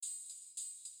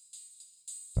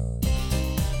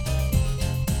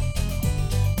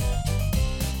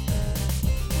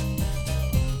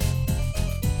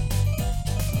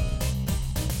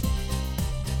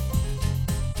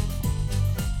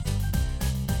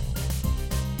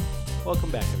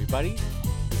Welcome back, everybody.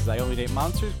 This is I Only Date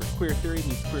Monsters, where queer theory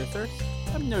meets queer thirst.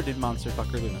 I'm noted monster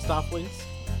fucker Luna Stoplings.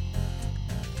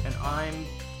 And I'm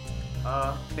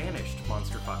banished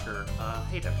monster fucker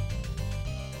Hayden.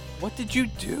 What did you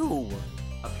do?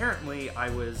 Apparently I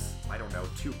was,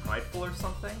 too prideful or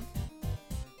something.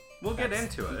 We'll get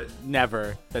into it.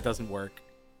 Never. That doesn't work.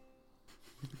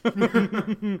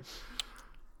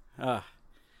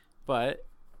 But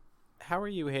how are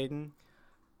you, Hayden?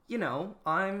 You know,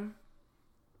 I'm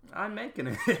making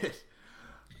it.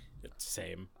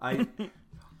 Same. I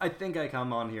think I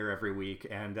come on here every week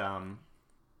and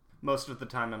most of the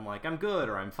time I'm like, I'm good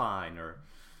or I'm fine, or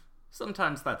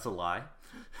sometimes that's a lie.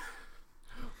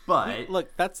 But Look,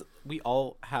 we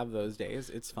all have those days.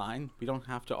 It's fine. We don't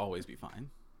have to always be fine.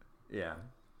 yeah.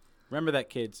 Remember that,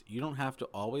 kids. You don't have to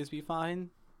always be fine.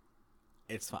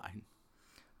 It's fine.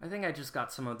 I think I just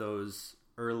got some of those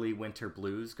early winter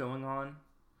blues going on.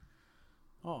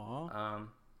 Aw.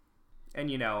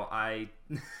 And I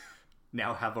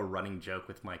now have a running joke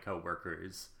with my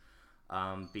coworkers,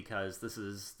 because this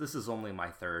is only my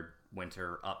third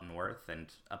winter up north,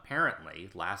 and apparently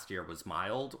last year was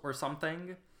mild or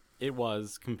something. It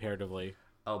was, comparatively.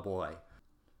 Oh boy.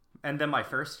 And then my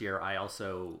first year, I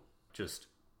also just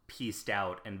pieced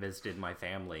out and visited my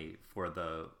family for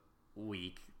the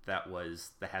week that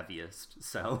was the heaviest,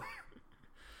 so...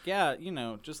 Yeah,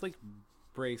 just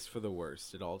brace for the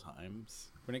worst at all times.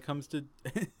 When it comes to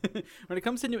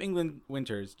New England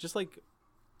winters, just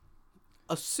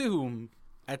assume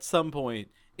at some point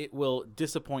it will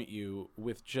disappoint you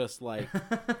with just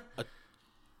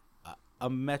a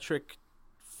metric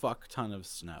fuck ton of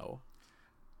snow.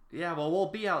 Yeah, well, we'll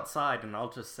be outside and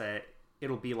I'll just say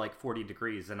it'll be 40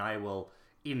 degrees and I will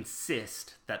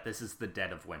insist that this is the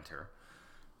dead of winter.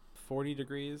 40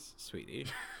 degrees? Sweetie.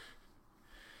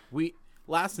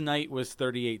 Last night was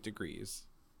 38 degrees.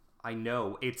 I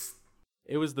know,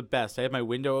 It was the best. I had my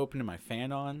window open and my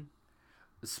fan on.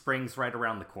 Spring's right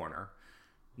around the corner.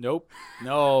 Nope.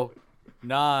 No.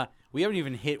 Nah. We haven't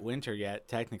even hit winter yet,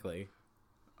 technically.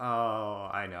 Oh,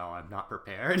 I know. I'm not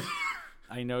prepared.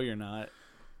 I know you're not.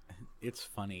 It's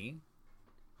funny.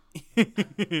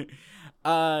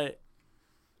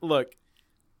 Look.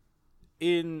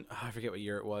 I forget what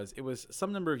year it was. It was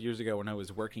some number of years ago when I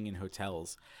was working in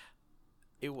hotels.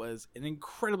 It was an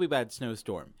incredibly bad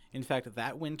snowstorm. In fact,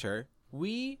 that winter,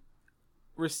 we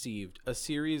received a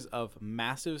series of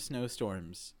massive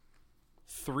snowstorms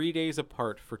 3 days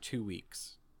apart for 2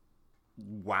 weeks.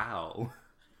 Wow.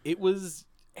 It was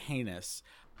heinous.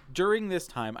 During this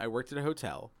time, I worked at a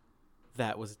hotel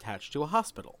that was attached to a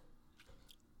hospital.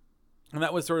 And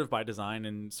that was sort of by design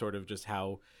and sort of just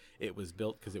how it was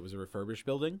built because it was a refurbished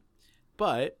building.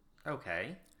 But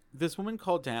Okay. this woman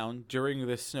called down during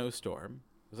this snowstorm.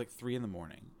 It was 3 a.m.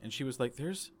 And she was like,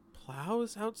 "There's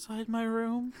plows outside my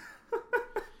room."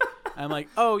 I'm like,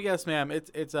 "Oh, yes, ma'am.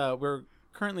 It's we're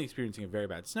currently experiencing a very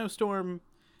bad snowstorm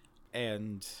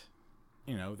and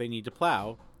they need to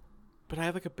plow. But I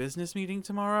have a business meeting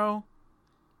tomorrow."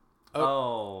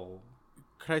 Oh.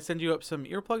 Could I send you up some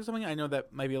earplugs or something? I know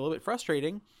that might be a little bit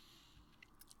frustrating.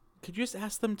 Could you just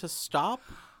ask them to stop?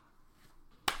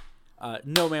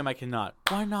 No, ma'am, I cannot.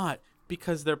 Why not?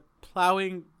 Because they're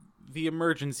plowing the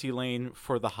emergency lane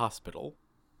for the hospital.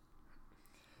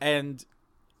 And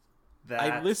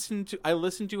I listened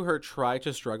to her try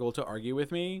to struggle to argue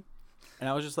with me, and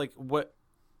I was just like, what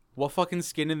fucking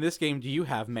skin in this game do you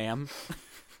have, ma'am?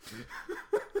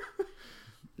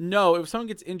 No, if someone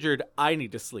gets injured, I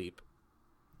need to sleep.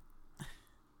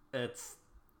 That's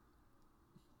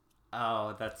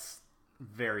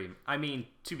very... I mean,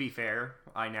 to be fair,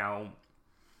 I now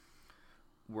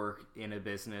work in a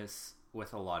business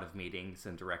with a lot of meetings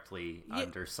and directly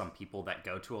under some people that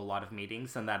go to a lot of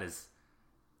meetings, and that is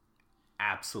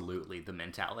absolutely the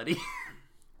mentality.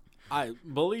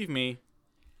 Believe me,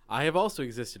 I have also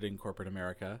existed in corporate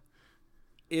America.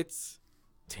 It's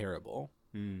terrible.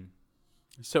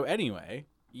 So anyway,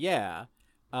 yeah,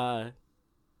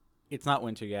 it's not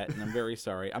winter yet, and I'm very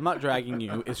sorry. I'm not dragging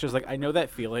you. It's just I know that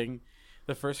feeling.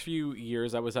 The first few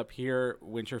years I was up here,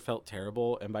 winter felt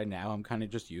terrible, and by now I'm kind of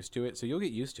just used to it. So you'll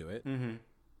get used to it. Mm-hmm.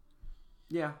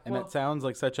 Yeah, and that sounds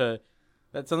like such a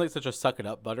suck it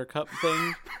up buttercup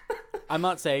thing. I'm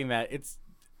not saying that.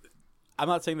 I'm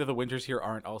not saying that the winters here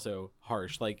aren't also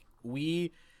harsh.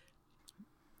 We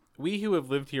who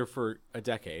have lived here for a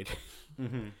decade,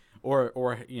 mm-hmm.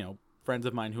 or friends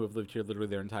of mine who have lived here literally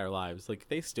their entire lives,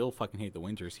 they still fucking hate the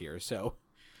winters here. So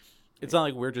it's not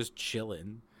like we're just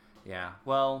chilling. Yeah,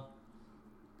 well,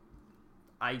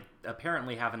 I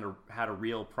apparently haven't had a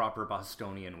real proper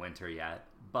Bostonian winter yet,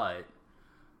 but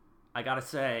I gotta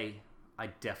say, I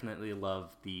definitely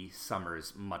love the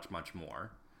summers much, much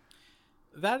more.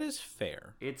 That is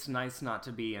fair. It's nice not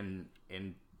to be in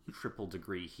triple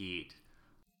degree heat.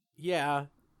 Yeah.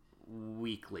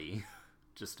 Weekly,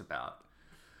 just about.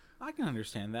 I can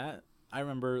understand that. I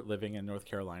remember living in North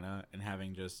Carolina and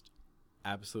having just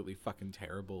absolutely fucking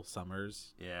terrible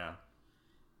summers. Yeah.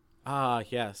 Ah,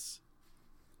 yes.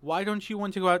 Why don't you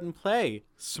want to go out and play,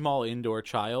 small indoor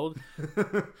child?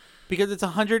 Because it's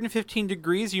 115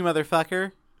 degrees, you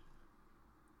motherfucker.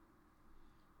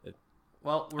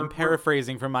 Well, I'm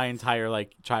paraphrasing from my entire,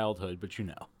 childhood, but you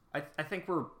know. I think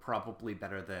we're probably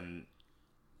better than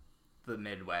the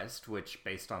Midwest, which,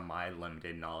 based on my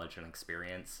limited knowledge and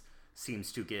experience,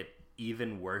 seems to get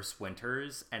even worse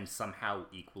winters and somehow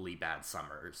equally bad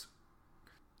summers.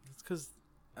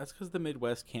 That's because the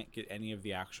Midwest can't get any of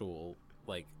the actual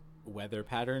weather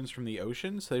patterns from the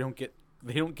ocean, so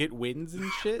they don't get winds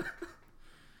and shit.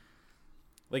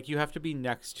 You have to be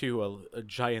next to a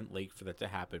giant lake for that to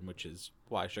happen, which is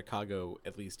why Chicago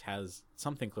at least has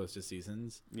something close to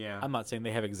seasons. Yeah. I'm not saying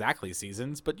they have exactly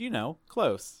seasons, but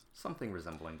close. Something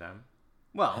resembling them.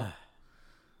 Well,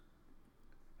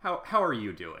 how are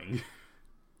you doing?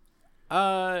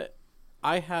 I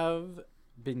have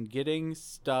been getting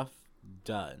stuff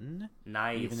done.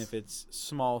 Nice. Even if it's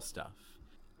small stuff.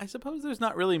 I suppose there's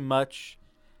not really much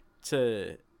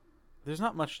to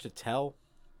tell.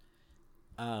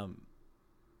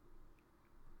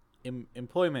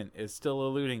 Employment is still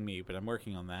eluding me, but I'm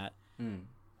working on that.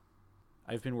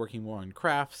 I've been working more on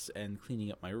crafts and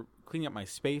cleaning up my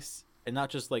space, and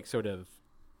not just sort of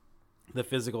the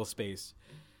physical space.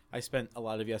 I spent a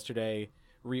lot of yesterday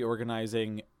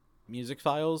reorganizing music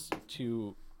files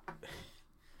to...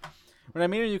 When I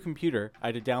made a new computer, I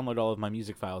had to download all of my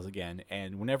music files again,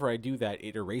 and whenever I do that,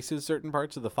 it erases certain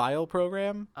parts of the file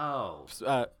program. Oh.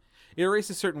 It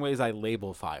erases certain ways I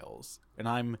label files, and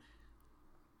I'm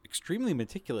extremely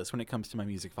meticulous when it comes to my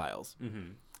music files.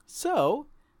 Mm-hmm. So,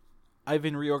 I've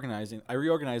been reorganizing. I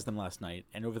reorganized them last night,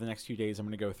 and over the next few days, I'm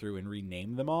going to go through and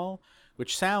rename them all,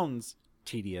 which sounds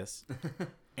tedious,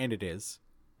 and it is,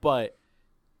 but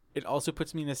it also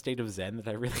puts me in a state of zen that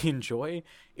I really enjoy.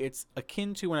 It's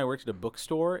akin to when I worked at a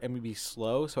bookstore and we'd be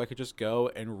slow, so I could just go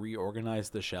and reorganize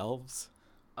the shelves.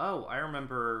 Oh, I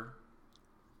remember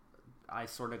I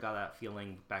sort of got that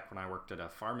feeling back when I worked at a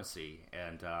pharmacy,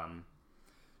 and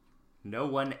no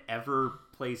one ever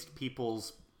placed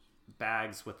people's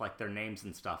bags with their names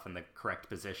and stuff in the correct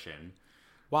position.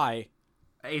 Why?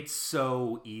 It's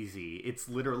so easy. It's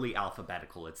literally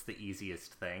alphabetical. It's the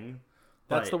easiest thing.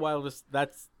 That's the wildest.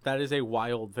 That is a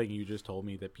wild thing you just told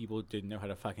me, that people didn't know how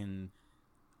to fucking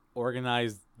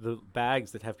organize the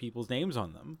bags that have people's names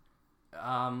on them.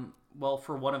 Well,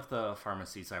 for one of the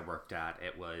pharmacies I worked at,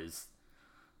 it was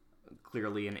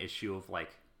clearly an issue of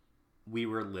we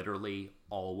were literally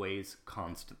always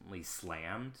constantly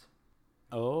slammed.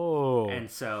 Oh. And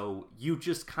so you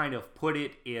just kind of put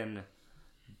it in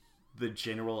the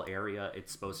general area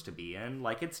it's supposed to be in.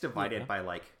 It's divided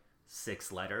by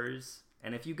 6 letters.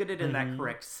 And if you get it in that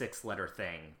correct 6-letter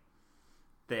thing,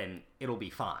 then it'll be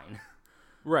fine.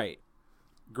 Right.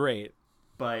 Great.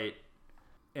 But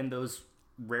in those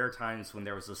rare times when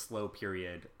there was a slow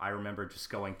period, I remember just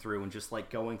going through and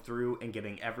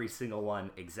getting every single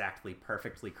one exactly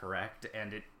perfectly correct,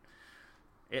 and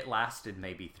it lasted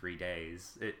maybe 3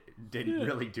 days. It didn't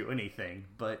really do anything,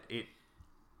 but it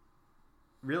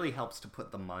really helps to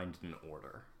put the mind in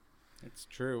order. It's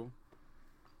true.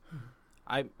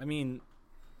 I mean,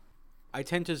 I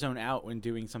tend to zone out when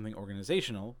doing something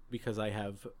organizational because I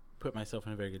have put myself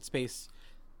in a very good space,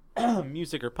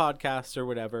 music or podcasts or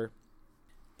whatever,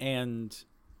 and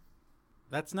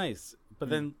that's nice. But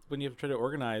then when you have to try to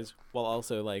organize while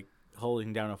also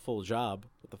holding down a full job,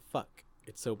 what the fuck?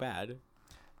 It's so bad.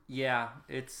 Yeah,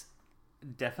 it's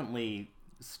definitely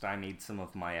stymied some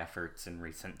of my efforts in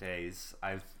recent days.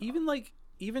 I've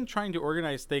even trying to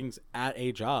organize things at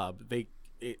a job,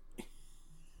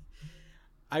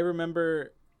 I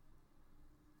remember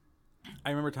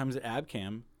times at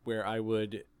Abcam where I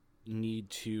would need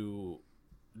to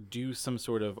do some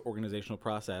sort of organizational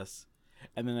process,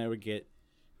 and then I would get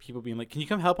people being like, "Can you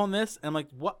come help on this?" And I'm like,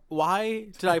 "What? Why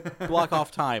did I block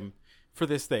off time for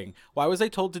this thing? Why was I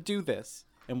told to do this?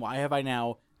 And why have I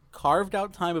now carved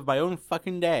out time of my own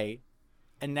fucking day?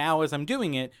 And now as I'm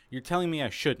doing it, you're telling me I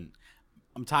shouldn't.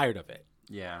 I'm tired of it."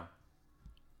 Yeah.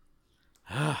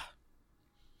 But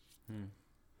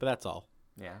that's all.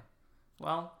 Yeah.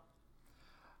 Well,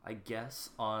 I guess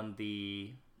on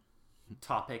the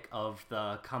topic of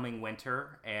the coming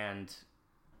winter and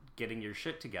getting your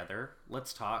shit together,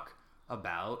 let's talk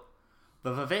about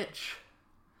the Vavitch.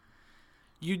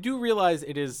 You do realize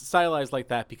it is stylized like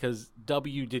that because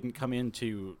W didn't come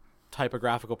into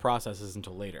typographical processes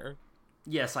until later.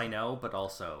 Yes, I know, but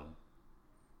also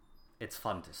it's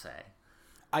fun to say.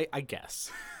 I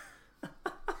guess.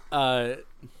 Where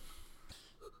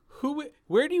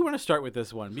do you want to start with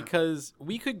this one? Because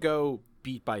we could go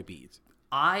beat by beat.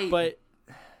 But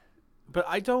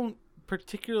I don't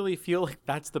particularly feel like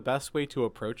that's the best way to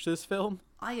approach this film.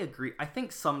 I agree. I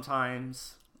think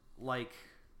sometimes, like,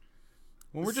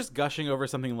 when we're just gushing over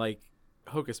something like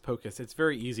Hocus Pocus, it's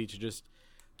very easy to just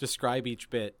describe each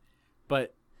bit.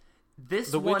 But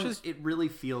this one, it really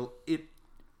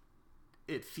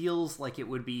it feels like it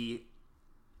would be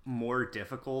more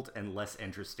difficult and less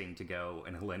interesting to go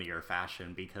in a linear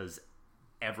fashion because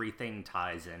everything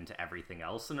ties into everything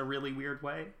else in a really weird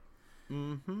way.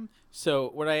 Mm-hmm. So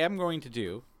what I am going to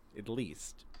do, at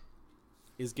least,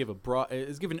 is give an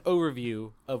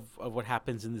overview of what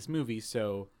happens in this movie.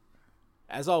 So,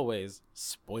 as always,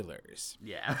 spoilers.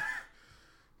 Yeah.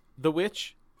 The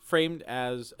Witch, framed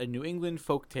as a New England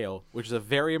folktale, which is a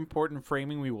very important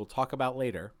framing we will talk about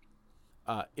later,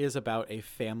 is about a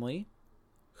family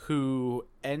who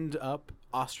end up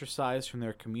ostracized from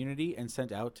their community and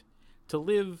sent out to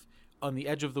live on the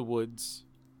edge of the woods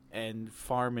and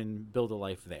farm and build a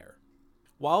life there.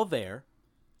 While there,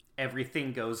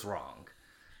 everything goes wrong.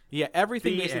 Yeah,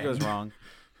 everything basically goes wrong.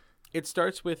 It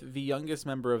starts with the youngest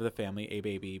member of the family, a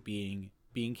baby,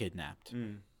 being kidnapped.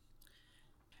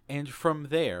 And from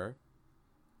there,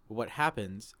 what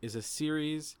happens is a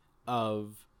series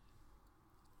of,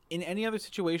 in any other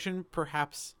situation,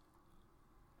 perhaps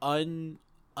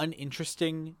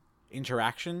uninteresting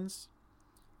interactions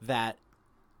that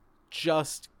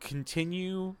just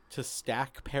continue to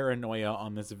stack paranoia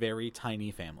on this very tiny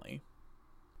family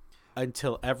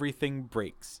until everything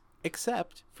breaks,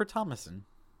 except for Thomasin.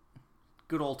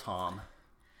 Good old Tom.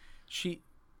 She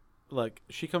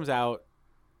comes out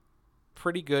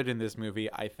pretty good in this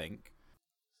movie, I think.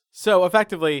 So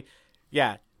effectively,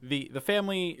 yeah, the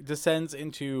family descends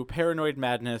into paranoid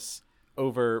madness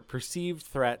over perceived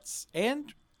threats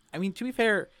and, I mean, to be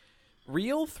fair,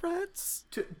 real threats?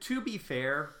 To be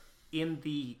fair, in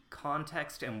the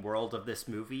context and world of this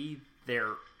movie,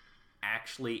 there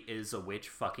actually is a witch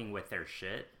fucking with their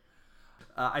shit.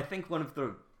 I think one of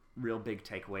the real big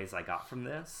takeaways I got from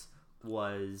this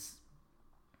was,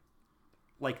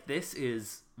 like, this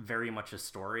is very much a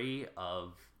story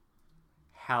of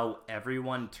how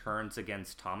everyone turns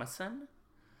against Thomasin.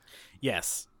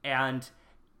 Yes. And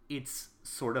it's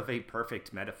sort of a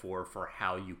perfect metaphor for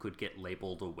how you could get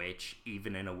labeled a witch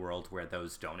even in a world where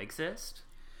those don't exist.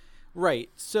 Right.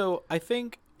 So I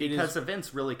think because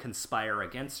events really conspire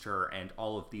against her, and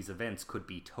all of these events could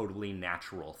be totally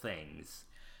natural things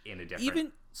in a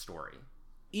different story.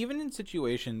 Even in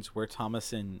situations where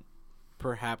Thomasin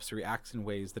perhaps reacts in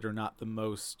ways that are not the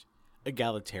most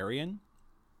egalitarian,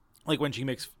 like when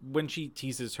she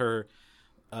teases her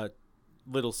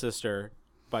little sister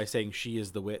by saying she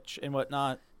is the witch and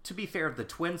whatnot. To be fair, the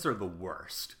twins are the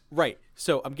worst. Right.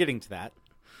 So I'm getting to that.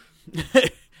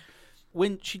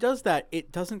 When she does that,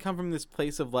 it doesn't come from this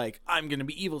place of like, I'm going to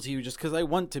be evil to you just because I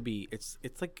want to be. It's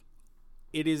like,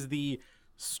 it is the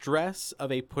stress of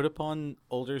a put upon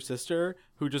older sister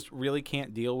who just really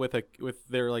can't deal with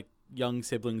their like young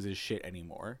siblings' shit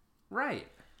anymore. Right.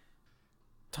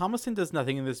 Thomasin does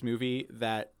nothing in this movie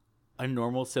that a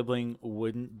normal sibling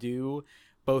wouldn't do,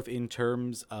 both in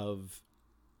terms of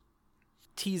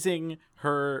teasing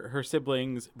her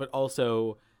siblings, but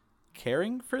also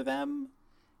caring for them.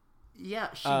 Yeah,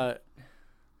 I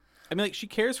mean, like, she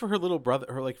cares for her little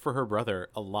brother, for her brother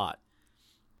a lot,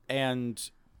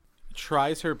 and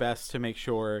tries her best to make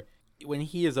sure when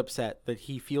he is upset that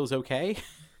he feels okay.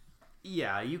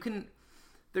 Yeah,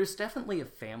 there's definitely a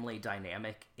family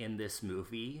dynamic in this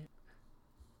movie.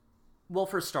 Well,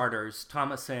 for starters,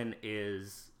 Thomasin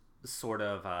is sort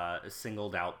of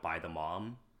singled out by the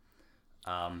mom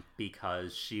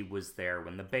because she was there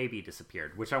when the baby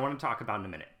disappeared, which I want to talk about in a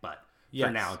minute, but yes.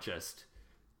 For now, just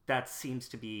that seems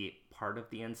to be part of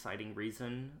the inciting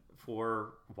reason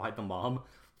for why the mom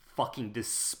fucking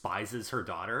despises her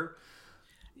daughter.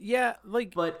 Yeah,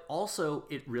 like... But also,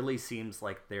 it really seems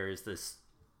like there's this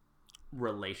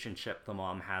relationship the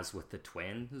mom has with the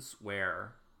twins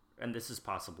where, and this is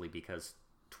possibly because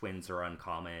twins are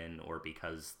uncommon or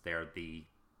because they're the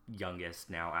youngest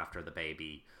now after the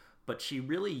baby, but she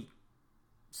really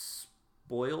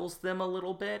spoils them a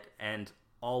little bit and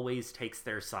always takes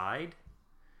their side.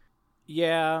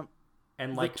 Yeah.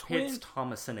 And like pits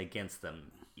Thomasin against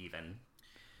them even.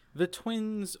 The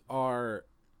twins are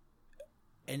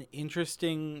an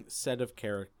interesting set of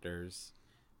characters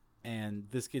and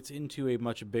this gets into a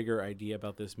much bigger idea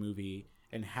about this movie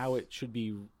and how it should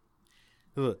be,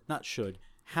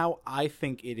 how I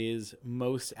think it is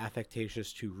most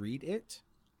affectatious to read it.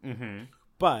 Mm-hmm.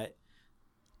 But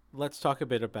let's talk a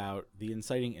bit about the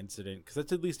inciting incident, because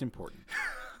that's at least important.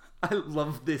 I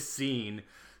love this scene.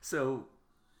 So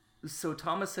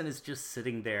Thomasin is just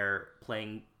sitting there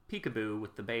playing peekaboo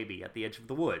with the baby at the edge of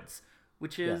the woods,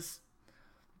 which is,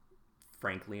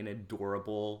 frankly, an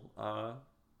adorable,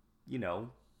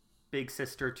 big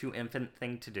sister to infant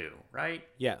thing to do, right?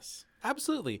 Yes,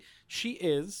 absolutely. She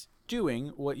is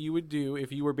doing what you would do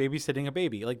if you were babysitting a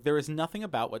baby. Like, there is nothing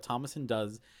about what Thomasin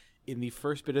does in the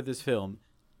first bit of this film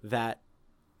that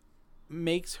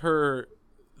makes her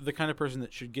the kind of person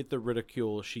that should get the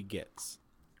ridicule she gets.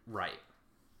 Right.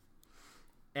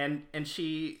 And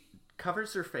she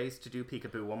covers her face to do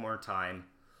peekaboo one more time,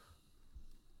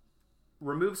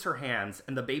 removes her hands,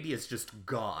 and the baby is just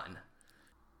gone.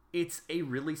 It's a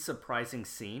really surprising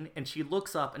scene, and she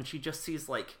looks up and she just sees,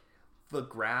 like, the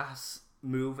grass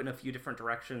move in a few different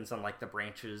directions and, like, the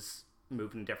branches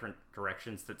move in different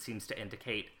directions that seems to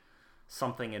indicate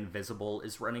something invisible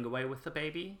is running away with the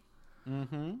baby.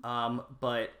 Mm-hmm.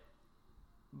 But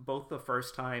both the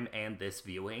first time and this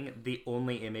viewing, the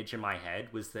only image in my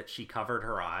head was that she covered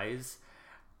her eyes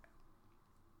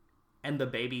and the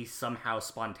baby somehow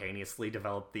spontaneously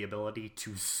developed the ability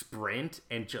to sprint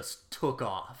and just took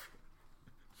off.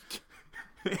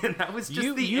 And that was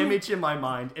just the image in my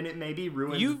mind, and it maybe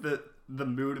ruined the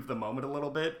mood of the moment a little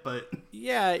bit, but...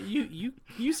 Yeah,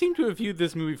 you seem to have viewed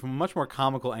this movie from a much more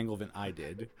comical angle than I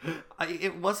did.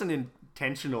 It wasn't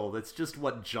intentional. That's just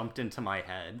what jumped into my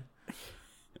head.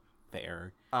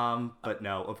 There. But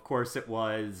no, of course it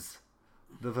was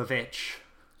the Vavitch.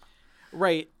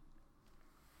 Right.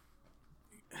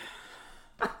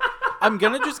 I'm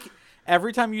gonna just...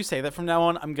 Every time you say that from now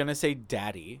on, I'm gonna say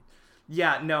daddy.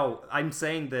 Yeah, no, I'm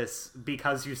saying this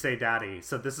because you say daddy,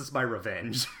 so this is my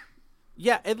revenge.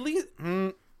 Yeah, at least...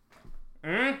 You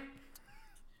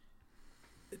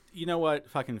know what?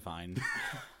 Fucking fine.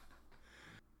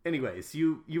 Anyways,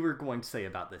 you were going to say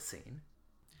about this scene.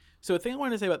 So the thing I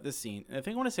want to say about this scene, and the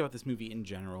thing I want to say about this movie in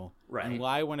general, right, and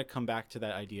why I want to come back to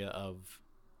that idea of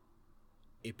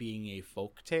it being a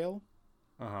folk tale,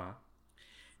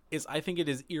 is I think it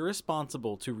is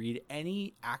irresponsible to read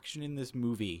any action in this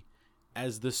movie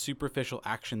as the superficial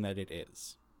action that it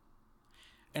is.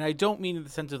 And I don't mean in the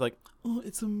sense of like, oh,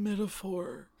 it's a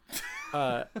metaphor.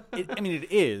 It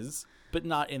is, but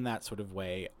not in that sort of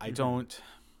way.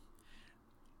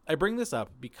 I bring this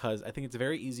up because I think it's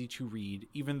very easy to read,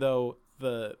 even though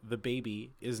the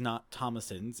baby is not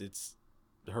Thomasin's, it's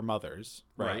her mother's,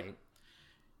 right?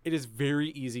 It is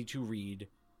very easy to read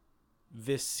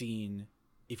this scene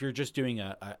if you're just doing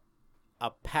a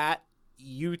pat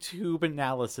YouTube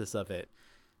analysis of it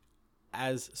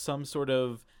as some sort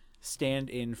of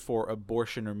stand-in for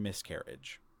abortion or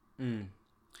miscarriage.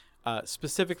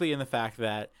 Specifically in the fact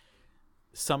that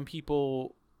some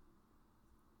people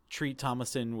treat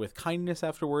Thomasin with kindness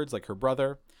afterwards, like her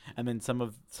brother, and then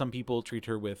some people treat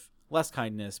her with less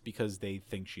kindness because they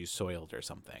think she's soiled or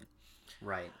something.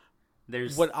 Right.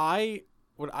 There's what I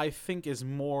think is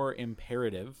more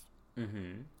imperative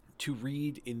to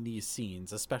read in these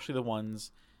scenes, especially the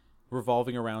ones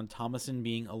revolving around Thomasin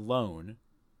being alone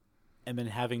and then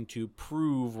having to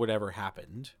prove whatever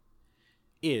happened,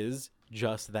 is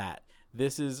just that.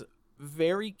 This is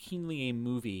very keenly a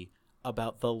movie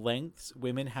about the lengths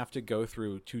women have to go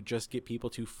through to just get people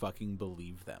to fucking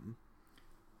believe them.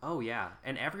 Oh, yeah.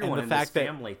 And everyone in this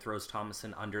family throws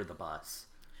Thomasin under the bus.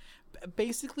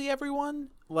 Basically everyone.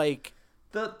 Like...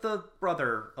 The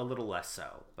brother, a little less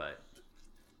so, but...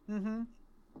 Mm-hmm.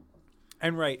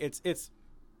 And right, it's...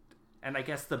 And I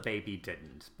guess the baby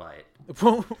didn't, but...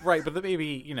 Right, but the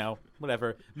baby,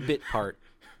 whatever, bit part.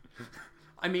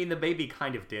 I mean, the baby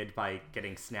kind of did by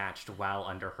getting snatched while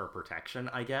under her protection,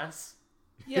 I guess.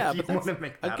 Yeah, but you want to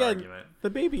make that argument.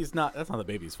 That's not the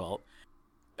baby's fault.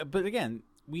 But again,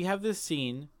 we have this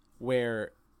scene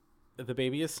where the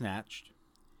baby is snatched,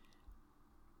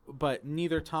 but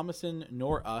neither Thomasin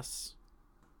nor us,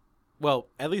 well,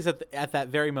 at least at that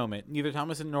very moment, neither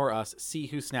Thomasin nor us see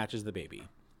who snatches the baby.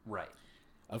 Right.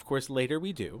 Of course, later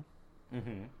we do.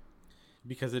 Mm-hmm.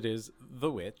 Because it is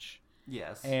the witch.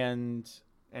 Yes. And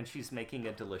she's making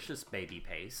a delicious baby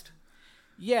paste.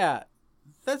 Yeah,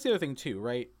 that's the other thing too,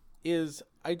 right? Is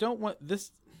I don't want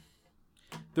this...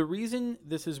 The reason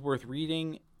this is worth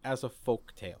reading as a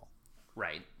folk tale,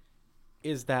 right,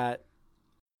 is that,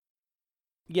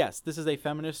 yes, this is a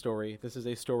feminist story. This is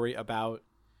a story about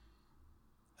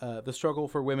the struggle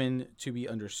for women to be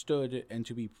understood and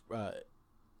to be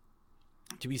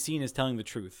to be seen as telling the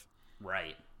truth.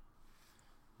 Right.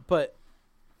 But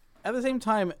at the same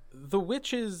time, the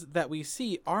witches that we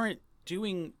see aren't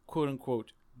doing quote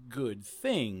unquote good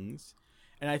things.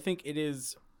 And I think it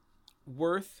is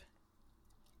worth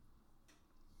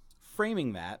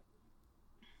framing that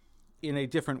in a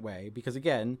different way, because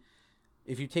again,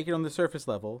 if you take it on the surface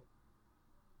level,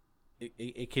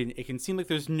 it can seem like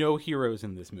there's no heroes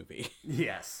in this movie.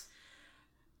 Yes.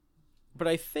 But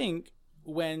I think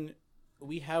when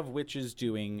we have witches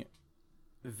doing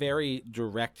very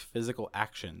direct physical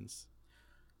actions,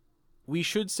 we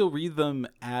should still read them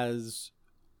as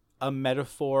a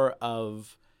metaphor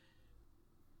of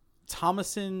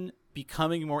Thomasin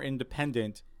becoming more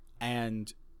independent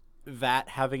and that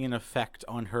having an effect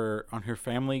on her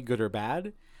family, good or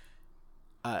bad.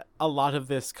 A lot of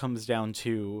this comes down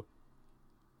to,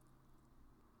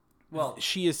 well,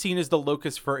 she is seen as the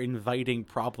locus for inviting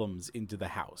problems into the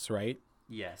house, right?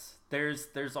 Yes. There's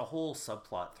a whole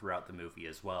subplot throughout the movie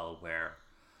as well where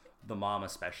the mom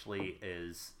especially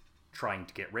is trying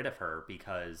to get rid of her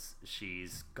because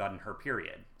she's gotten her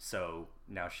period. So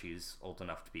now she's old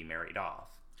enough to be married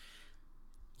off.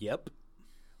 Yep.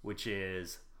 Which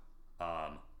is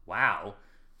wow.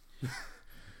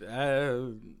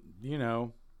 You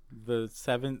know, the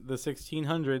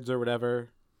 1600s or whatever.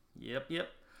 Yep.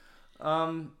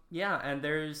 Yeah,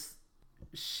 and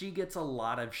she gets a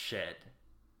lot of shit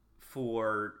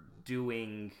for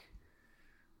doing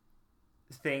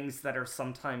things that are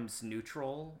sometimes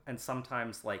neutral and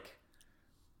sometimes like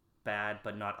bad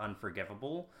but not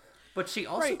unforgivable. But she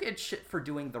also gets shit for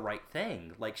doing the right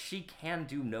thing. Like, she can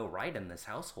do no right in this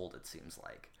household, it seems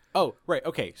like. Oh, right.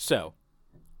 Okay, so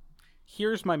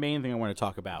here's my main thing I want to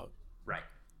talk about. Right.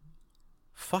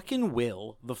 Fucking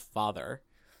Will, the father.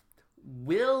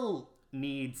 Will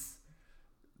needs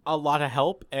a lot of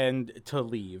help and to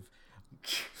leave.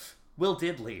 Will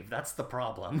did leave. That's the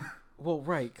problem. Well,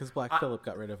 right, because Black Phillip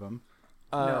got rid of him.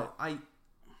 No,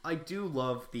 I do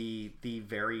love the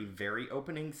very, very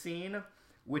opening scene,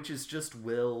 which is just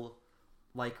Will.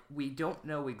 Like, we don't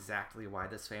know exactly why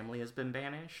this family has been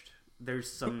banished.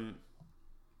 There's some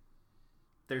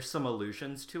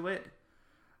allusions to it,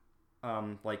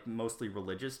 like mostly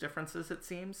religious differences, it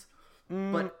seems.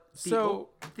 But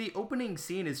the opening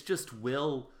scene is just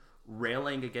Will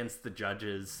railing against the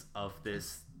judges of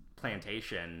this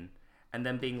plantation and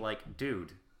then being like,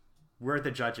 dude, we're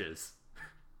the judges.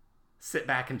 Sit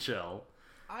back and chill.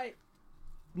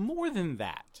 More than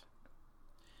that,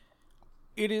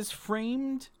 it is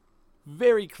framed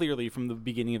very clearly from the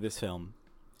beginning of this film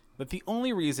that the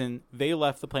only reason they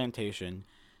left the plantation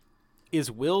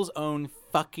is Will's own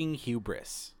fucking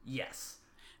hubris. Yes.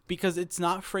 Because it's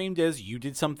not framed as you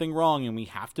did something wrong and we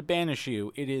have to banish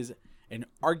you. It is an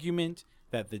argument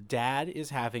that the dad is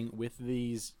having with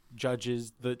these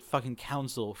judges, the fucking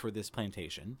council for this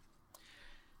plantation.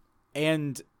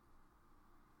 And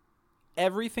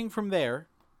everything from there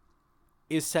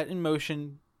is set in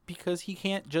motion because he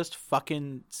can't just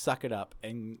fucking suck it up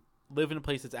and live in a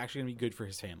place that's actually going to be good for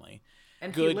his family.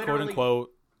 And good, quote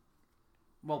unquote.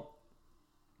 Well,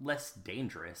 less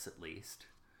dangerous at least.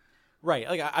 Right.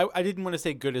 Like, I didn't want to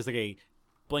say good as like a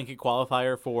blanket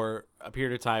qualifier for a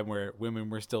period of time where women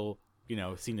were still, you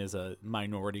know, seen as a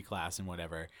minority class and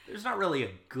whatever. There's not really a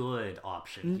good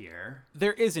option here.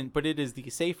 There isn't, but it is the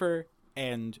safer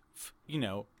and, you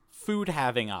know,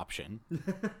 food-having option.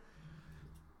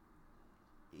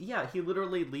 Yeah, he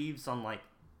literally leaves on, like,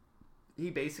 he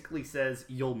basically says,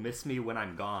 you'll miss me when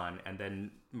I'm gone, and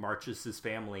then marches his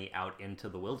family out into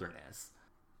the wilderness.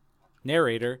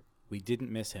 Narrator, we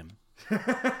didn't miss him.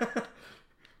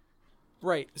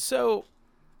 Right, so,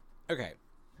 okay.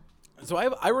 So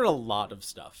I read a lot of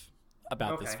stuff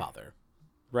about this father,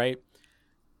 right?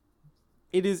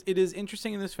 It is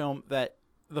interesting in this film that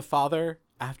the father,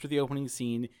 after the opening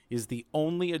scene, is the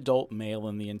only adult male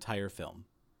in the entire film.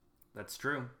 That's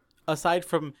true. Aside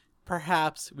from,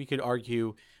 perhaps, we could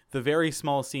argue, the very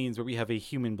small scenes where we have a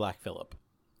human Black Phillip.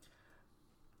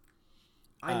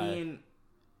 I mean...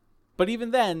 But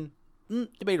even then,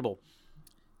 debatable.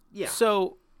 Yeah.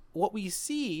 So, what we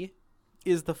see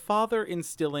is the father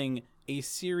instilling a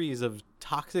series of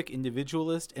toxic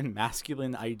individualist and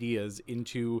masculine ideas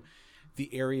into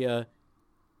the area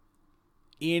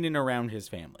in and around his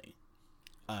family.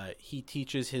 He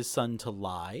teaches his son to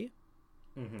lie.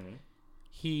 Mm-hmm.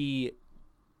 He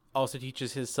also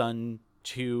teaches his son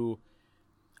to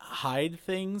hide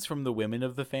things from the women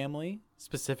of the family,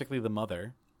 specifically the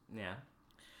mother. Yeah.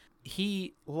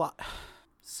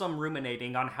 Some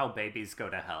ruminating on how babies go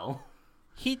to hell.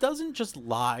 He doesn't just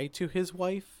lie to his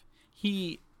wife.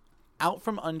 He, out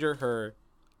from under her,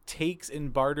 takes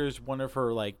and barters one of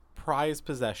her like prized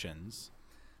possessions,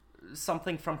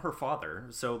 something from her father,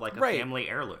 so like a Right. family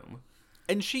heirloom.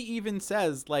 and she even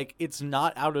says like it's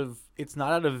not out of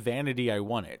vanity I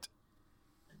want it.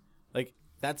 Like,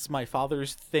 that's my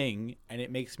father's thing, and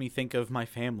it makes me think of my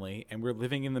family, and we're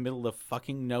living in the middle of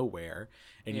fucking nowhere,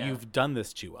 and Yeah. you've done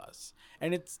this to us.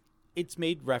 And it's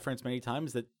made reference many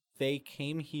times that they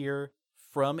came here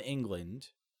from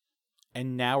England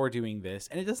and now are doing this,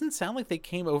 and it doesn't sound like they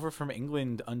came over from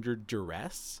England under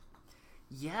duress.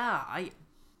 Yeah,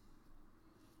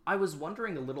 I was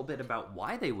wondering a little bit about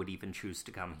why they would even choose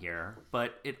to come here,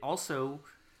 but it also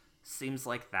seems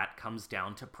like that comes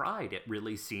down to pride. It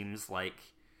really seems like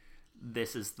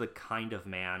this is the kind of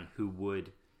man who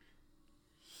would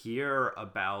hear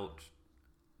about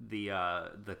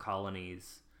the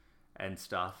colonies and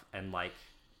stuff and like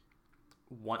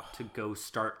want to go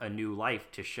start a new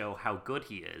life to show how good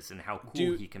he is and how cool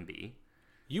Dude. he can be.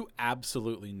 You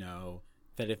absolutely know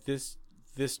that if this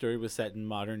story was set in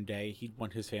modern day, he'd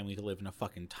want his family to live in a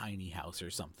fucking tiny house or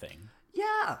something.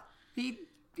 Yeah, he'd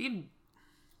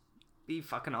be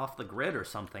fucking off the grid or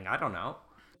something. I don't know.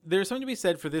 There's something to be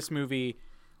said for this movie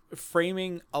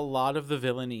framing a lot of the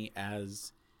villainy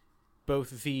as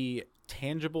both the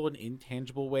tangible and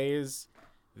intangible ways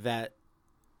that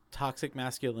toxic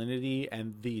masculinity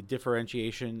and the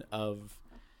differentiation of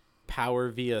power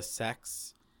via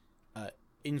sex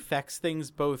infects things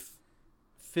both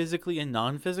physically and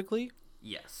non-physically.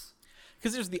 Yes.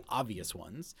 Because there's the obvious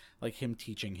ones, like him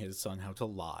teaching his son how to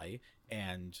lie,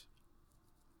 and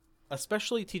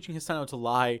especially teaching his son how to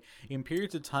lie in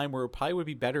periods of time where it probably would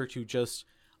be better to just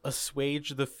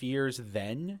assuage the fears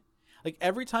then. Like,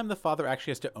 every time the father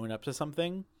actually has to own up to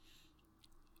something,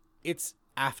 it's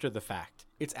after the fact.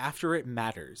 It's after it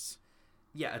matters.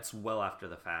 Yeah, it's well after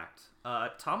the fact.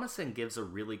 Thomason gives a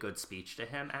really good speech to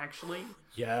him, actually.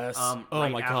 Yes.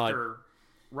 God.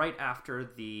 Right after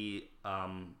the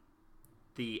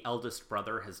eldest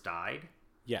brother has died.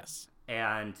 Yes.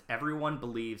 And everyone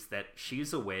believes that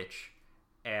she's a witch,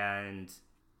 and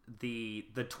the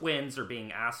twins are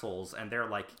being assholes, and they're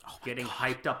like getting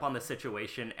hyped up on the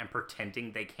situation and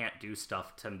pretending they can't do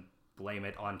stuff to blame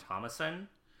it on Thomason.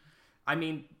 I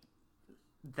mean,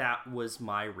 that was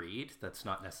my read. That's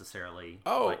not necessarily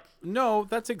no,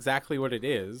 that's exactly what it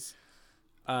is.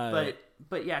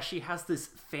 But yeah, she has this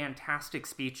fantastic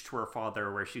speech to her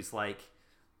father where she's like,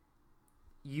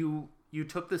 you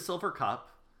took the silver cup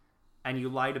and you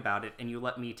lied about it and you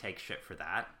let me take shit for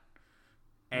that.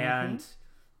 And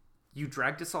you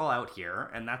dragged us all out here,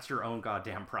 and that's your own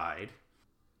goddamn pride.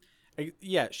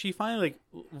 Yeah, she finally like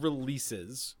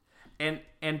releases. And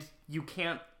you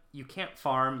can't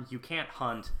farm, you can't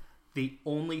hunt. The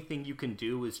only thing you can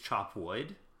do is chop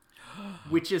wood.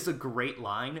 Which is a great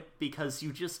line, because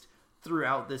you just,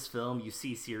 throughout this film, you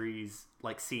see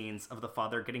scenes of the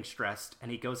father getting stressed, and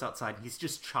he goes outside and he's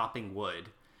just chopping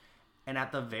wood. And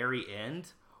at the very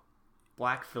end,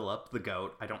 Black Phillip, the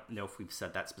goat, I don't know if we've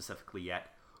said that specifically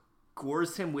yet,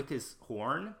 gores him with his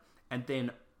horn and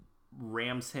then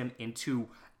rams him into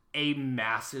a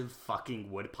massive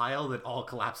fucking wood pile that all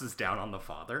collapses down on the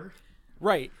father.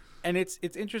 Right. And it's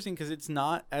interesting because it's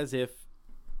not as if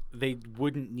they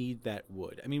wouldn't need that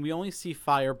wood. I mean, we only see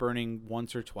fire burning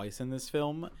once or twice in this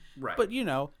film. Right. But,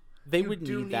 they would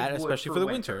do need that, wood especially for the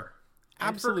winter.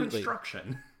 And Absolutely. for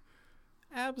construction.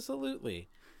 Absolutely.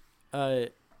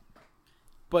 But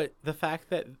the fact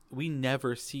that we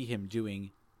never see him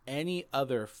doing any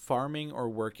other farming or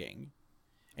working,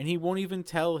 and he won't even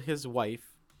tell his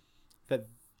wife that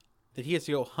he has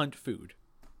to go hunt food.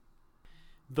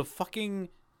 The fucking...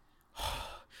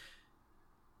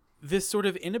 this sort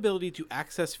of inability to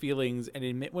access feelings and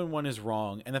admit when one is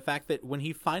wrong, and the fact that when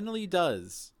he finally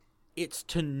does, it's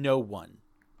to no one.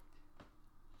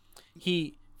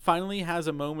 He finally has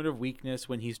a moment of weakness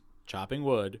when he's chopping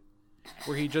wood,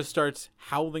 where he just starts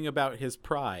howling about his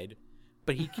pride,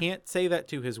 but he can't say that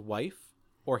to his wife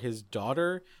or his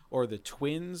daughter or the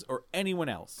twins or anyone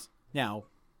else. Now,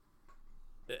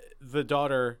 the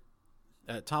daughter,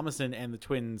 Thomason, and the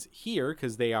twins here,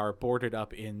 because they are boarded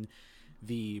up in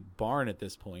the barn at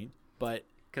this point, but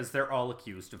because they're all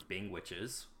accused of being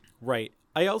witches. Right.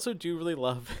 I also do really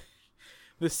love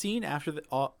the scene after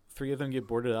all three of them get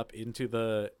boarded up into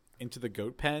the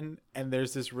goat pen, and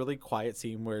there's this really quiet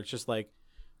scene where it's just like,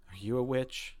 "Are you a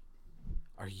witch?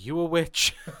 Are you a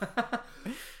witch?"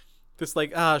 Just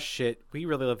like, shit, we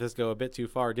really let this go a bit too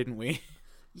far, didn't we?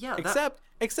 Yeah.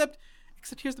 Except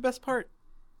here's the best part: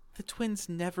 the twins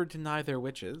never deny they're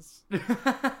witches,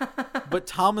 but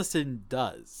Thomason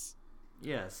does.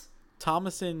 Yes.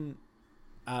 Thomason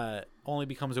only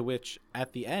becomes a witch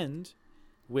at the end,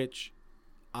 which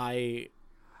I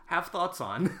have thoughts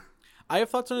on. I have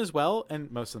thoughts on as well,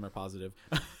 and most of them are positive.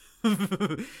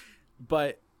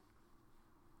 But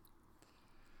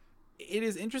it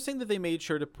is interesting that they made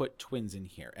sure to put twins in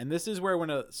here. And this is where I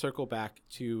want to circle back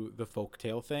to the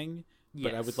folktale thing.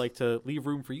 But I would like to leave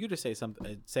room for you to say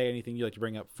something, say anything you'd like to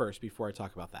bring up first before I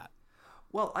talk about that.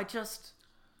 Well,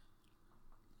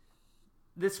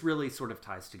 this really sort of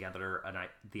ties together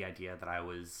the idea that I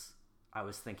was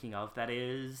thinking of, that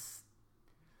is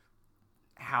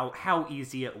how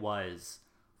easy it was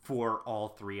for all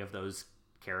three of those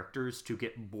characters to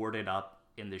get boarded up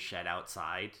in the shed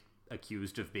outside,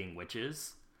 accused of being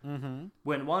witches. Mm-hmm.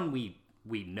 When one, we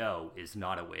know is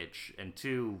not a witch, and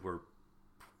two, were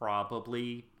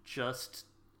probably just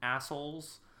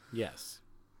assholes. Yes.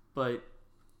 But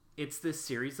it's this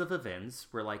series of events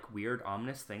where, like, weird,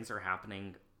 ominous things are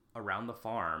happening around the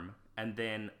farm, and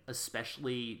then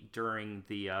especially during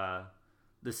the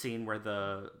scene where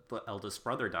the eldest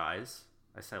brother dies.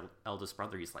 I said eldest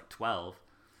brother, he's like 12.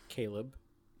 Caleb,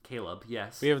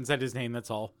 yes. We haven't said his name, that's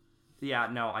all. Yeah,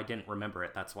 no, I didn't remember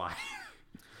it, that's why.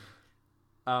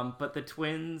 But the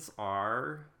twins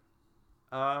are...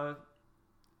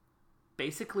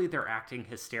 basically, they're acting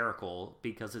hysterical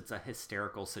because it's a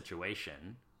hysterical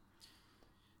situation.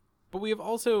 But we have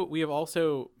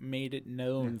also made it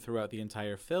known throughout the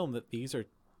entire film that these are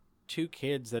two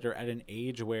kids that are at an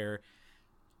age where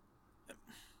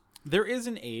there is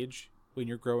an age when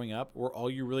you're growing up where all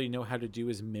you really know how to do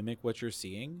is mimic what you're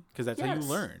seeing, because that's how you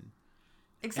learn.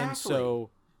 Exactly. And so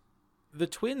the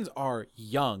twins are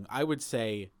young. I would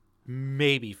say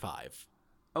maybe 5.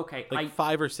 Okay, like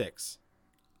 5 or 6.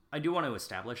 I do want to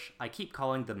establish, I keep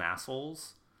calling them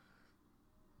assholes.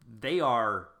 They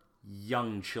are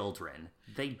young children.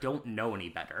 They don't know any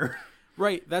better.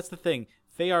 Right, that's the thing.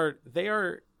 They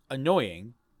are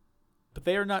annoying, but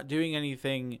they are not doing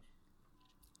anything.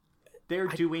 They're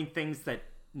doing things that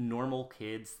normal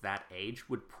kids that age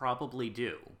would probably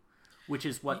do, which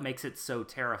is what makes it so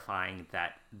terrifying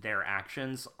that their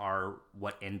actions are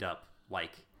what end up,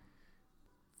 like,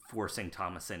 forcing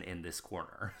Thomasin in this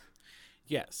corner.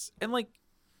 Yes. And, like,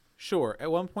 sure,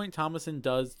 at one point Thomasin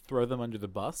does throw them under the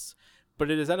bus,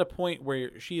 but it is at a point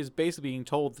where she is basically being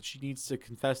told that she needs to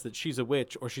confess that she's a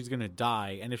witch or she's going to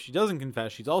die. And if she doesn't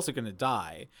confess, she's also going to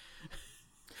die.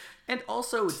 And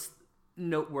also, it's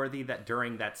noteworthy that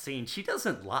during that scene, she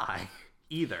doesn't lie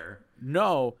either.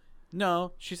 No.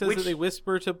 She says that they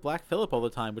whisper to Black Phillip all the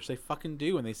time, which they fucking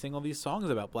do, and they sing all these songs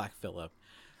about Black Phillip.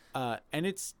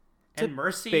 And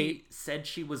Mercy said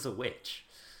she was a witch.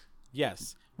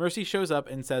 Yes. Mercy shows up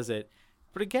and says it.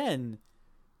 But again,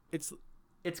 it's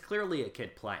clearly a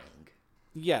kid playing.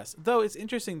 Yes. Though it's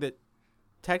interesting that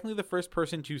technically the first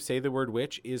person to say the word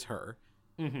witch is her.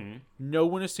 Mm-hmm. No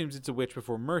one assumes it's a witch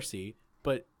before Mercy,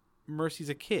 but Mercy's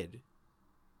a kid.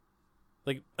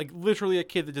 Like literally a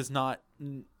kid that does not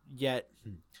yet...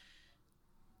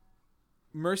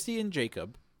 Mercy and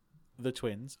Jacob, the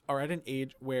twins, are at an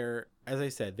age where, as I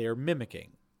said, they are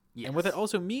mimicking. Yes. And what that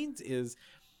also means is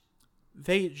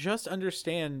they just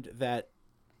understand that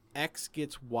X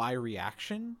gets Y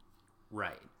reaction.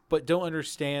 Right. But don't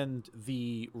understand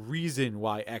the reason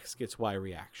why X gets Y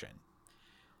reaction.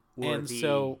 Or and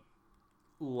the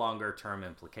longer term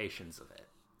implications of it.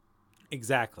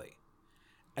 Exactly.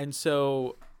 And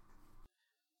so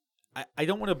I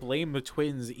don't want to blame the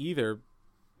twins either,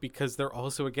 because they're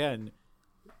also, again,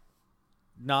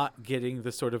 not getting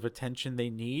the sort of attention they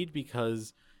need,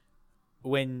 because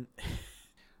when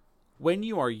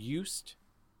you are used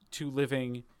to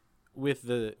living with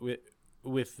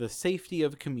the safety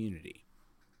of community,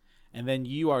 and then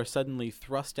you are suddenly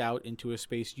thrust out into a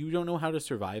space you don't know how to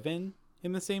survive in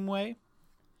the same way,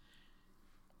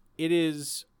 it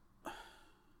is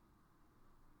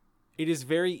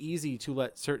very easy to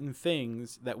let certain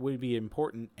things that would be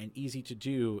important and easy to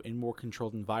do in more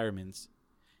controlled environments,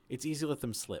 it's easy to let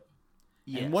them slip.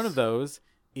 Yes. And one of those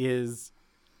is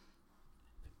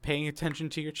paying attention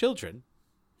to your children.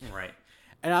 Right.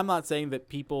 And I'm not saying that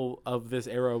people of this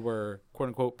era were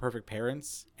quote-unquote perfect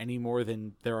parents any more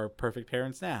than there are perfect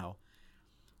parents now.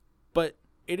 But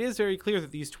it is very clear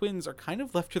that these twins are kind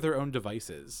of left to their own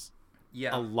devices.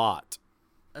 Yeah. A lot.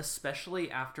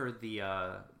 Especially after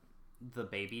the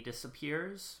baby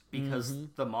disappears, because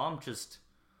the mom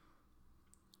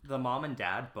and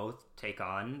dad both take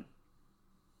on,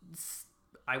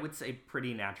 I would say,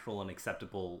 pretty natural and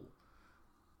acceptable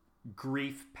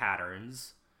grief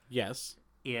patterns. Yes.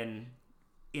 In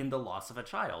the loss of a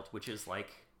child, which is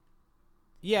like,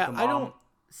 yeah, the mom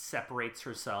separates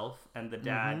herself, and the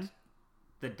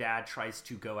dad tries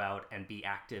to go out and be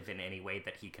active in any way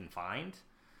that he can find.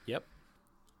 Yep.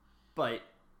 But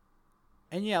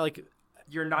And yeah, like,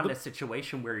 you're not in a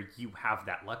situation where you have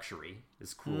that luxury,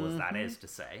 as cool as that is to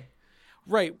say.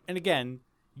 right. And again,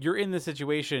 you're in the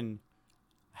situation.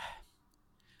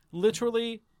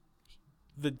 Literally,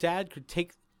 the dad could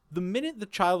take the minute the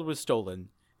child was stolen,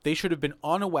 they should have been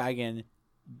on a wagon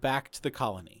back to the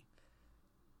colony.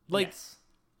 Like, Yes.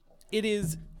 it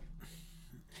is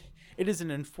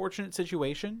an unfortunate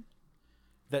situation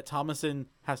that Thomasin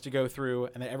has to go through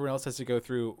and that everyone else has to go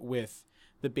through with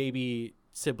the baby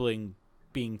sibling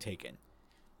being taken.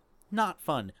 Not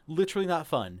fun. Literally not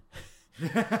fun.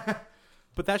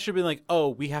 But that should have been like, oh,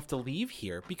 we have to leave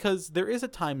here, because there is a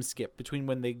time skip between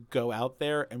when they go out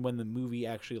there and when the movie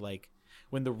actually, like,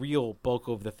 when the real bulk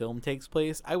of the film takes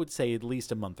place. I would say at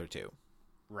least a month or two.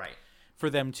 Right. For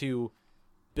them to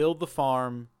build the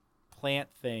farm, plant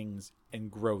things,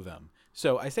 and grow them.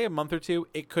 So I say a month or two.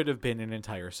 It could have been an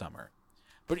entire summer.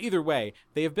 But either way,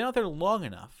 they have been out there long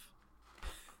enough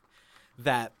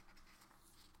that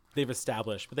they've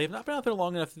established, but they've not been out there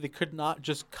long enough that they could not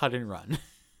just cut and run.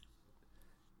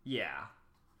 Yeah.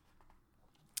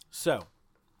 So,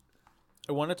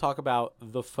 I want to talk about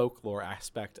the folklore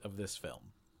aspect of this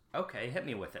film. Okay, hit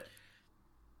me with it.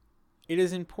 It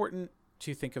is important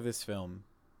to think of this film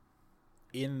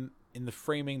in the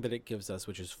framing that it gives us,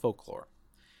 which is folklore.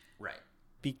 Right.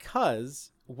 Because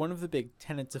one of the big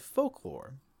tenets of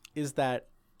folklore is that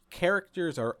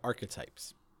characters are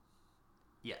archetypes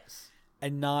Yes.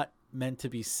 and not meant to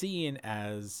be seen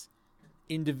as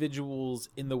individuals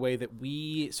in the way that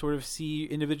we sort of see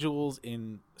individuals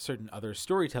in certain other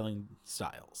storytelling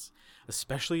styles,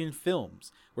 especially in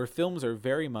films, where films are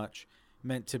very much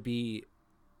meant to be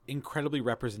incredibly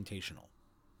representational.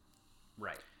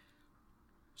 Right.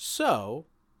 So,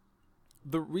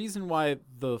 the reason why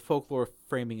the folklore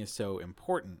framing is so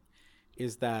important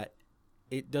is that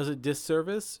it does a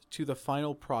disservice to the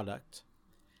final product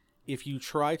if you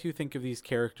try to think of these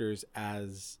characters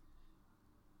as...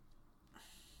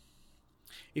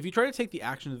 If you try to take the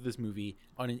actions of this movie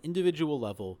on an individual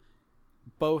level,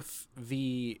 both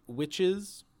the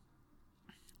witches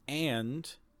and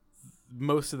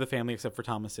most of the family, except for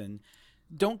Thomasin,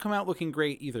 don't come out looking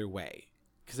great either way.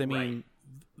 Because, I mean,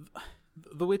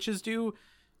 the witches do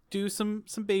some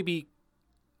baby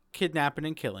kidnapping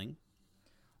and killing.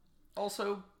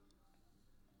 Also,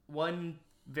 one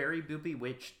very booby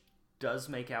witch does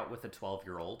make out with a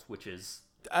 12-year-old, which is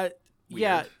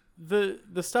Yeah, the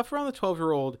stuff around the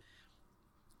 12-year-old,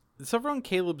 the stuff around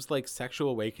Caleb's, like, sexual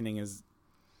awakening is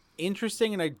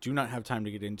interesting, and I do not have time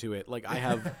to get into it. Like, I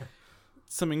have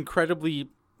some incredibly...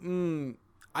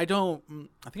 I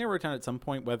think I wrote down at some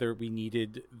point whether we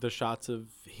needed the shots of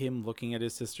him looking at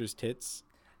his sister's tits.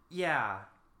 Yeah.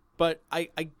 But I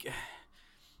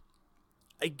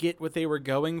get what they were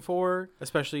going for,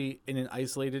 especially in an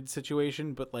isolated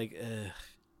situation, but, like,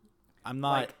 I'm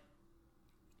not... Like,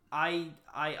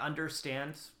 I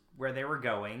understand where they were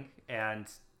going, and,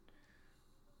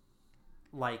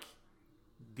 like,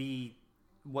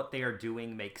 what they are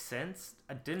doing makes sense.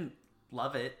 I didn't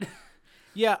love it.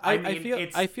 Yeah, I feel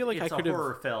like it's I could a have...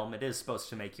 horror film. It is supposed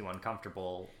to make you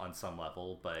uncomfortable on some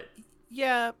level, but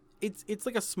Yeah, it's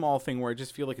like a small thing where I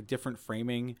just feel like a different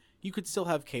framing. You could still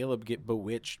have Caleb get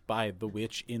bewitched by the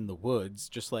witch in the woods,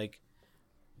 just like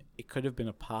it could have been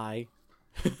a pie.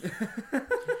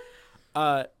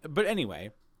 But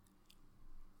anyway,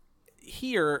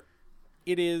 here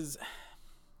it is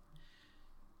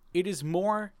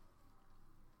more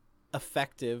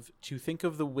effective to think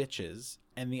of the witches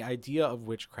and the idea of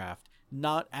witchcraft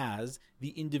not as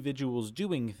the individuals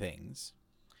doing things,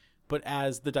 but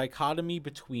as the dichotomy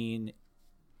between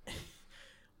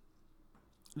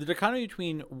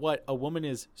what a woman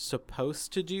is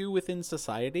supposed to do within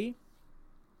society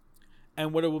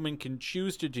and what a woman can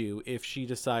choose to do if she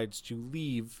decides to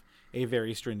leave a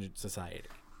very stringent society.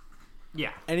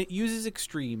 yeah. And it uses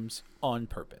extremes on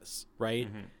purpose, right?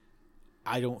 Mm-hmm.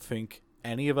 I don't think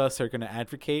any of us are going to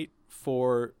advocate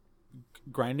for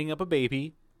grinding up a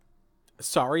baby.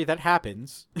 Sorry, that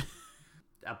happens.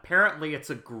 Apparently, it's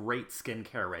a great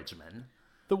skincare regimen.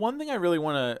 The one thing I really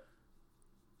want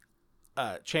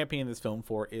to champion this film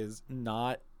for is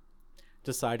not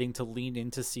deciding to lean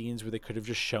into scenes where they could have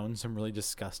just shown some really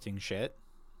disgusting shit.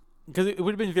 Because it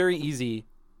would have been very easy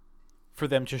for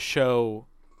them to show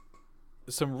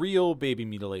some real baby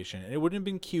mutilation. And it wouldn't have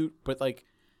been cute, but like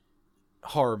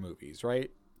horror movies,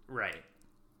 right? Right.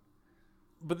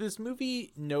 But this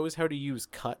movie knows how to use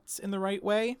cuts in the right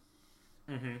way.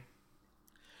 Mm-hmm.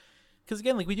 Because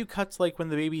again, like we do cuts like when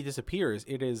the baby disappears.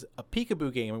 It is a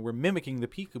peekaboo game and we're mimicking the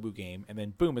peekaboo game and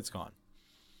then boom, it's gone.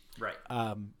 Right.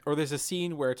 Or there's a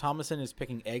scene where Thomasin is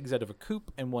picking eggs out of a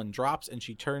coop and one drops and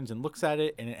she turns and looks at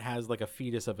it and it has like a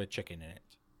fetus of a chicken in it.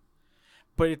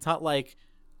 But it's not like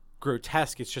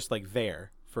grotesque. It's just like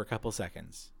there for a couple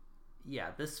seconds.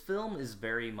 Yeah, this film is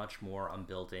very much more on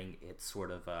building its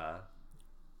sort of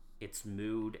its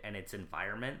mood and its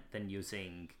environment than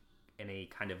using any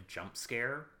kind of jump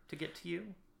scare to get to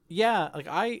you. Yeah,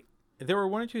 like there were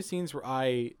one or two scenes where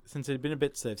since it had been a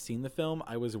bit since I've seen the film,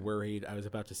 I was worried I was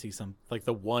about to see some, like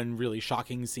the one really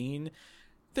shocking scene.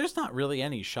 There's not really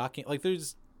any shocking, like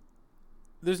there's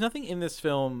nothing in this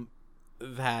film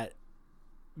that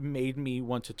made me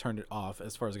want to turn it off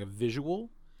as far as like a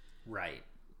visual. Right.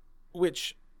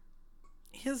 Which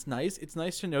is nice. It's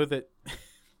nice to know that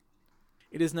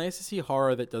it is nice to see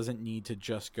horror that doesn't need to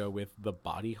just go with the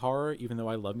body horror, even though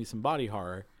I love me some body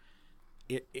horror.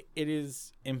 It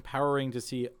is empowering to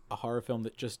see a horror film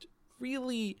that just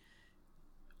really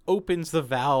opens the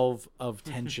valve of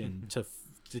tension to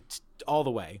all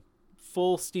the way.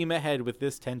 Full steam ahead with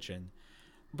this tension.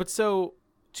 But so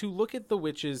to look at the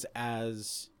witches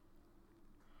as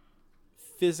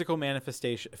physical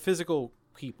manifestation, physical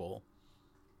people,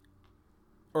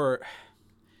 or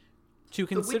to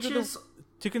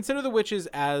consider the witches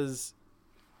as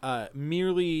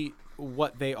merely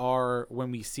what they are when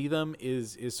we see them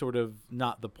is sort of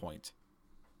not the point.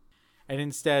 And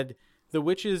instead, the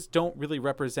witches don't really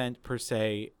represent per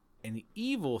se an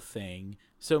evil thing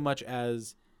so much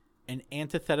as an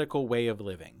antithetical way of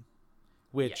living,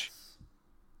 which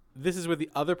this is where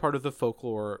the other part of the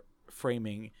folklore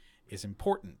framing is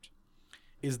important,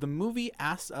 is the movie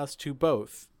asks us to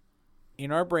both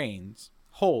in our brains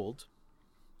hold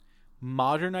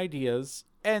modern ideas,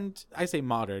 and I say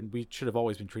modern, we should have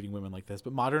always been treating women like this,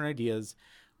 but modern ideas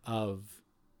of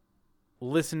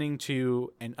listening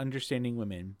to and understanding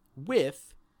women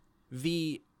with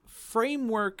the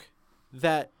framework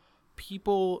that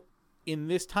people in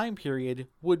this time period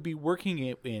would be working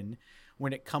it in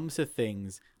when it comes to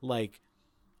things like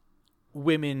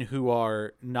women who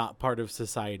are not part of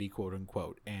society, quote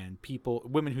unquote, and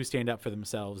women who stand up for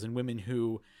themselves and women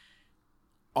who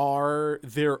are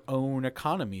their own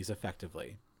economies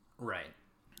effectively. Right.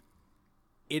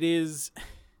 It is,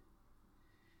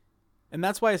 and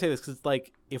that's why I say this, because it's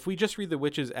like, if we just read the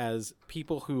witches as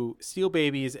people who steal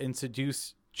babies and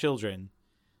seduce children,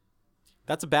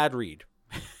 that's a bad read.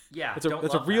 Yeah, that's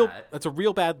a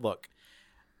real bad look.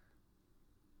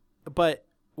 But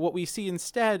what we see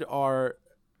instead are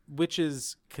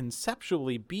witches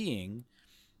conceptually being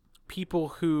people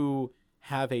who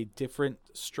have a different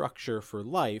structure for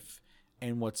life,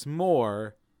 and what's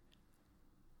more,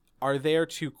 are there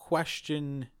to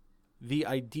question the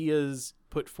ideas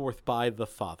put forth by the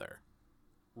father.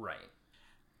 Right.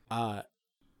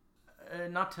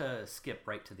 Not to skip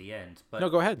right to the end, but no,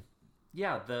 go ahead.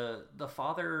 Yeah, the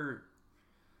father,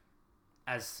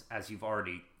 as you've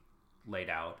already laid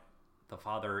out, the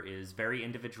father is very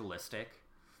individualistic.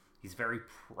 He's very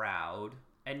proud,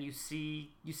 and you see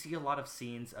a lot of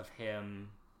scenes of him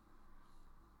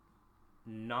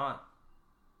not,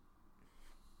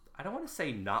 I don't want to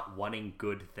say not wanting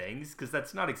good things, because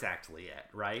that's not exactly it,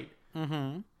 right?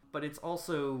 Mm-hmm. But it's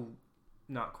also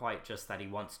not quite just that he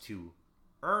wants to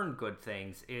earn good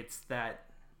things. It's that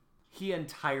he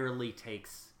entirely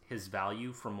takes his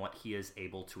value from what he is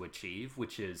able to achieve,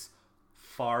 which is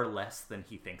far less than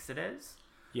he thinks it is.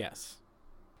 Yes.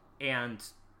 And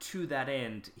to that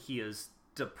end, he is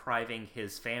depriving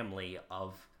his family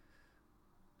of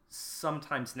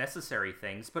sometimes necessary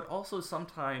things, but also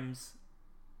sometimes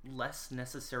less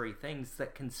necessary things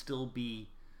that can still be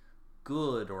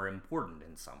good or important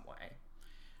in some way.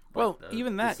 Well,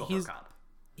 even that,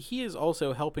 he is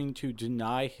also helping to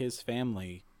deny his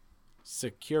family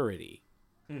security.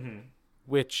 Mm-hmm.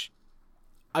 Which,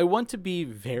 I want to be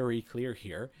very clear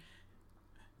here,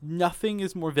 nothing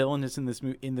is more villainous in this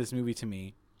movie to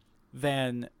me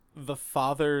than the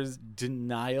father's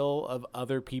denial of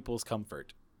other people's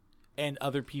comfort and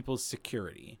other people's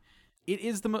security. It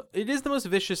is the most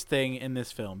vicious thing in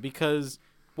this film, because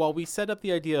while we set up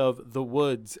the idea of the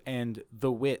woods and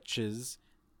the witches,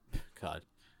 God,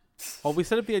 while we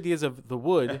set up the ideas of the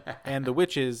wood and the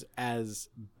witches as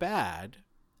bad,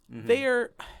 mm-hmm.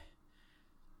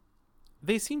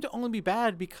 They seem to only be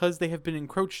bad because they have been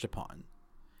encroached upon.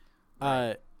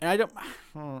 Right. And I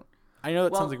know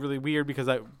that sounds like really weird because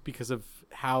of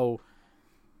how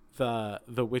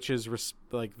the witches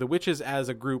the witches as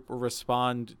a group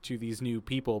respond to these new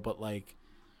people, but like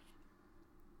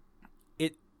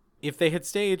if they had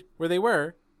stayed where they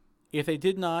were, if they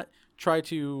did not try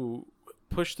to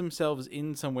push themselves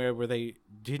in somewhere where they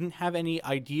didn't have any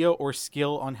idea or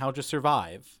skill on how to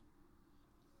survive,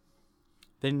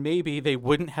 then maybe they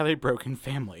wouldn't have a broken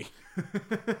family.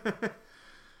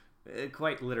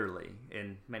 Quite literally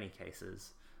in many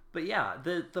cases. But yeah,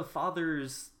 the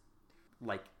father's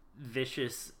like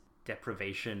vicious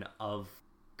deprivation of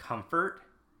comfort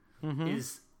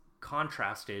is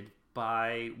contrasted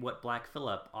by what Black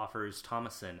Phillip offers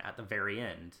Thomasin at the very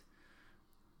end.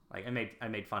 Like I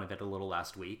made fun of it a little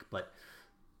last week, but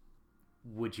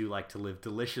would you like to live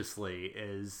deliciously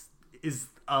is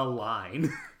a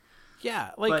line.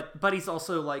 Yeah, like but he's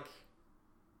also like,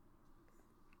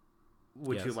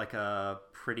 would Yes. you like a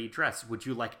pretty dress? Would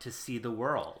you like to see the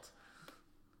world?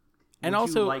 And Would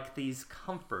also you like these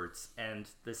comforts and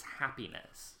this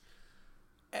happiness?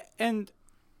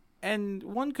 and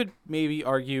one could maybe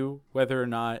argue whether or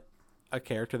not a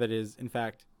character that is in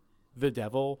fact the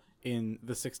devil in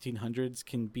the 1600s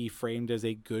can be framed as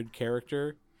a good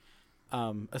character,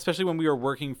 especially when we are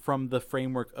working from the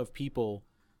framework of people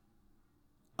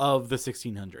of the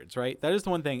 1600s, right? That is the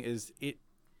one thing, is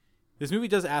this movie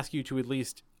does ask you to at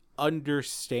least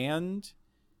understand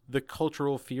the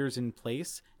cultural fears in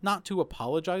place, not to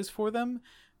apologize for them,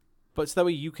 but so that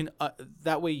way you can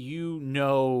you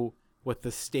know what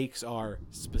the stakes are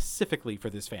specifically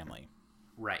for this family.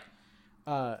 Right.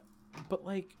 But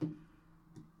like,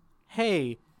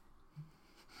 hey,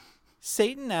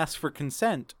 Satan asked for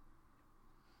consent.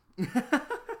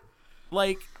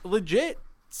 Like, legit,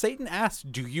 Satan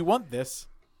asked, do you want this?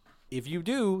 If you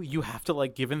do, you have to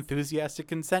like give enthusiastic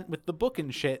consent with the book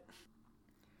and shit.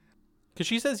 Because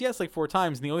she says yes like 4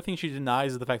 times, and the only thing she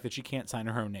denies is the fact that she can't sign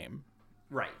her own name.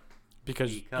 Right.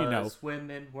 Because you know,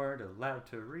 women weren't allowed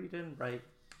to read and write.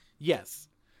 yes,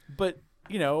 but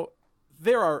you know,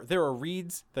 there are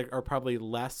reads that are probably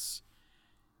less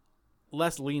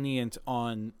lenient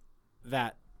on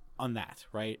that,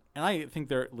 right? And I think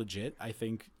they're legit. I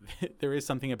think there is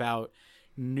something about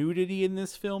nudity in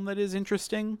this film that is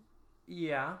interesting.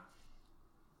 Yeah.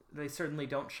 They certainly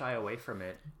don't shy away from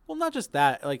it. Well, not just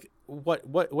that, like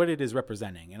what it is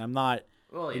representing, and I'm not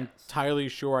Well, yes. entirely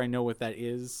sure I know what that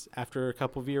is after a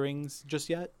couple viewings just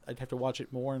yet. I'd have to watch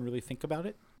it more and really think about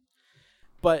it.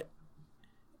 But,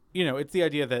 you know, it's the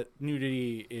idea that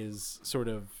nudity is sort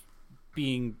of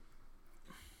being,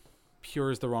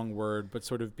 pure is the wrong word, but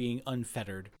sort of being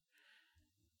unfettered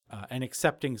and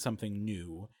accepting something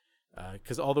new.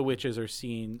 Because all the witches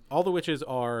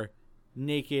are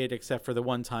naked except for the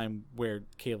one time where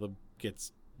Caleb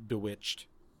gets bewitched.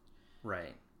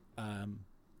 Right.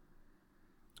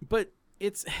 But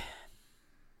it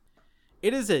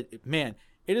is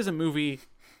a movie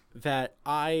that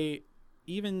I,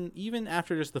 even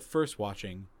after just the first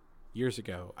watching years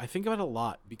ago, I think about a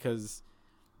lot, because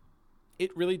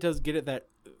it really does get at that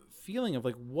feeling of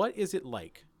like, what is it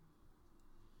like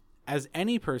as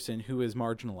any person who is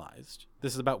marginalized?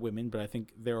 This is about women, but I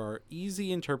think there are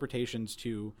easy interpretations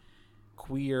to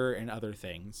queer and other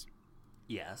things.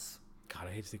 Yes. God,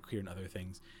 I hate to say queer and other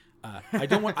things. I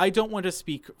don't want to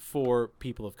speak for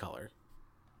people of color,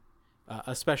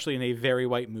 especially in a very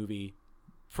white movie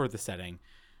for the setting.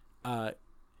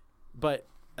 But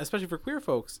especially for queer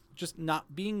folks, just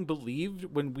not being believed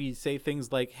when we say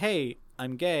things like, "Hey,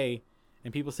 I'm gay,"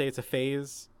 and people say it's a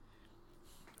phase,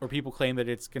 or people claim that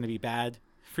it's going to be bad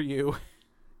for you.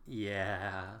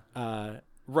 Yeah.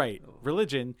 Right.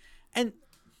 Religion. And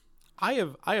I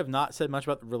have not said much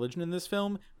about the religion in this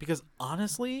film, because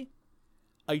honestly,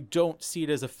 I don't see it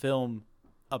as a film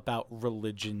about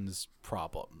religion's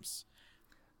problems.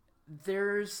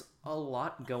 There's a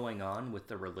lot going on with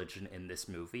the religion in this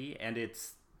movie, and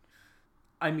it's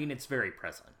very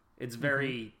present. It's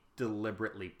very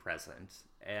deliberately present,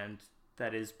 and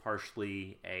that is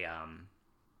partially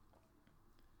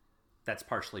that's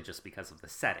partially just because of the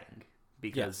setting.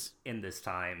 Because in this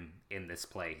time, in this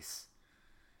place,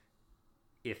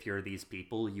 if you're these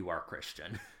people, you are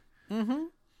Christian. Mm-hmm.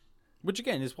 Which,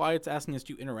 again, is why it's asking us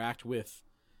to interact with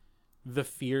the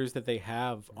fears that they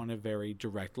have on a very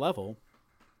direct level.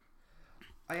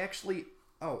 I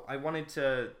wanted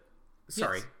to...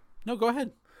 Sorry. Yes. No, go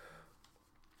ahead.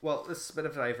 Well, this is a bit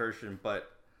of a diversion,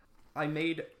 but I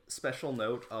made special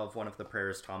note of one of the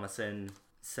prayers Thomasin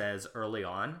says early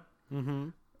on. Mm-hmm.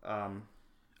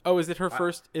 Oh, is it her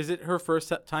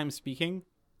first time speaking?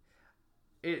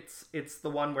 It's the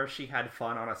one where she had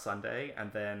fun on a Sunday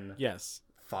and then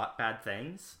thought bad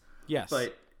things. Yes.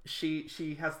 But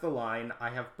she has the line,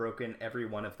 "I have broken every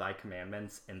one of thy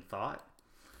commandments in thought."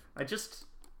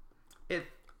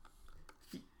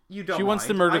 You don't. She wants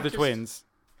to murder the twins.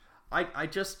 I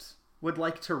just would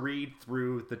like to read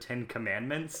through the 10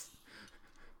 Commandments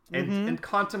and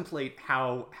contemplate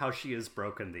how she has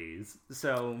broken these.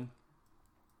 So,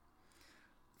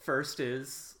 first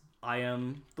is I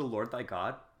am the Lord thy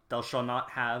God. Thou shalt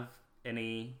not have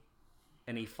any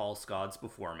false gods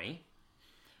before me.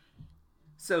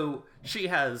 So she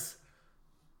has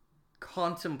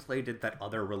contemplated that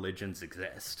other religions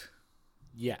exist.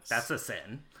 Yes. That's a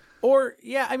sin. Or,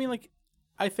 yeah, I mean, like,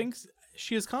 I think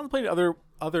she has contemplated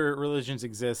other religions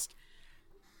exist,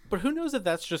 but who knows if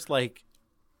that's just, like,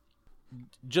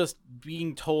 just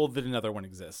being told that another one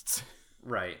exists.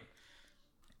 Right.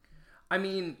 I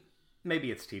mean,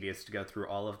 maybe it's tedious to go through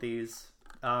all of these.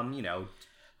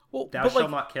 Well, thou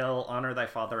shalt not kill, honor thy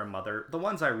father and mother. The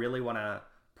ones I really want to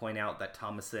point out that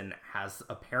Thomasin has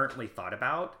apparently thought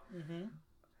about. Mm-hmm.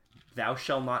 Thou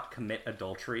shalt not commit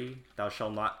adultery. Thou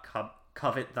shalt not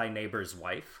covet thy neighbor's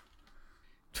wife.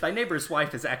 Thy neighbor's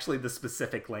wife is actually the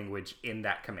specific language in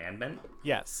that commandment.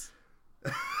 Yes.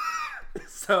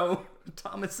 So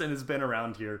Thomasin has been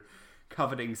around here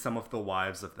coveting some of the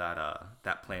wives of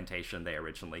that plantation they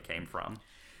originally came from.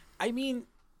 I mean,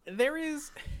 it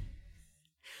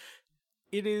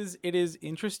is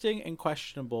interesting and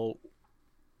questionable.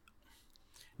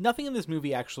 Nothing in this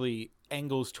movie actually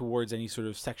angles towards any sort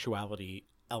of sexuality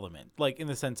element, like in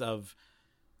the sense of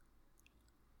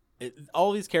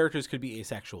all these characters could be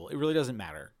asexual. It really doesn't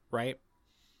matter, right?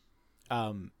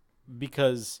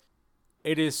 Because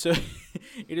it is so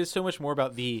it is so much more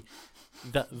about the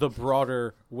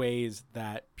broader ways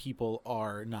that people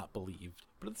are not believed.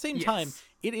 But at the same time,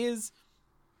 it is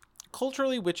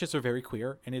culturally, witches are very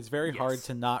queer, and it's very hard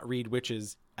to not read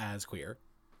witches as queer.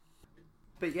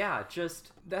 But yeah,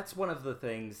 just that's one of the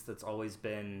things that's always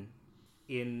been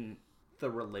in the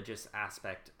religious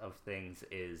aspect of things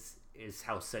is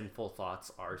how sinful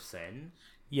thoughts are sin.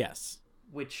 Yes.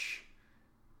 Which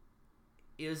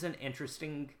is an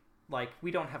interesting, like, we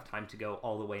don't have time to go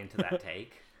all the way into that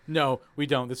take. No, we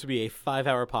don't. This would be a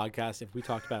 5-hour podcast if we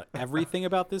talked about everything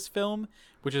about this film,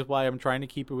 which is why I'm trying to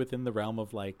keep it within the realm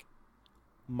of, like,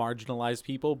 marginalized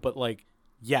people. But, like,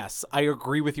 yes, I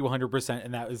agree with you 100%,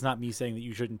 and that is not me saying that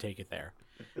you shouldn't take it there.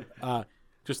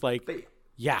 Just like, but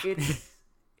yeah.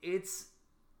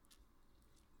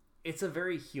 It's a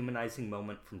very humanizing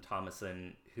moment from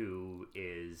Thomasin, who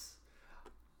is,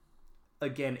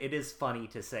 again, it is funny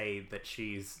to say that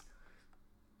she's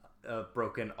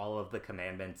broken all of the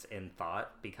commandments in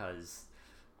thought, because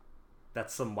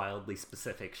that's some wildly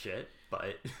specific shit,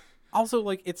 but also,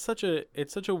 like, it's such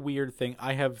a weird thing.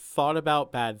 I have thought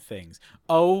about bad things.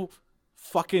 Oh,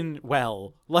 fucking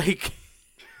well. Like,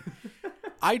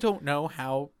 I don't know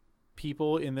how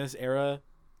people in this era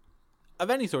of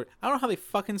any sort, I don't know how they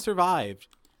fucking survived.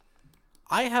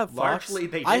 I have thoughts. Largely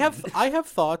they didn't. I have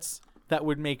thoughts that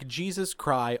would make Jesus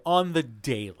cry on the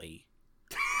daily.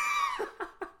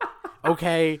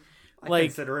 Okay, I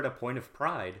consider it a point of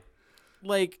pride.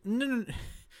 Like, no.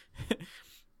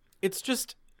 It's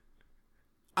just,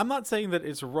 I'm not saying that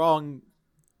it's wrong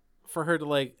for her to,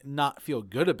 like, not feel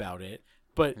good about it,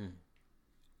 but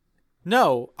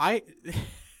no,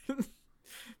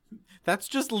 that's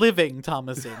just living,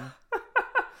 Thomasin.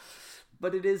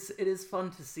 But it is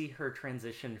fun to see her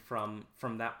transition from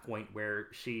that point where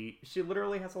she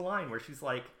literally has a line where she's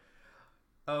like,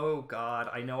 "Oh God,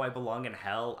 I know I belong in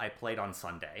hell. I played on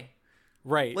Sunday."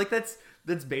 Right. Like that's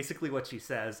basically what she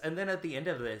says. And then at the end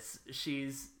of this,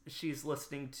 she's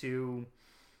listening to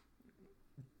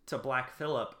Black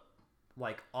Phillip,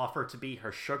 like, offer to be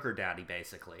her sugar daddy,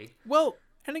 basically. Well,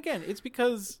 and again, it's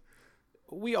because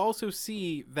we also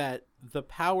see that the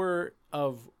power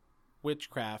of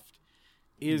witchcraft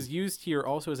is used here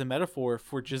also as a metaphor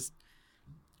for just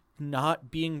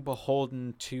not being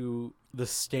beholden to the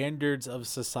standards of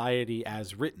society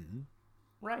as written.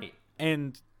 Right.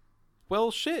 And, well,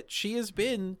 shit, she has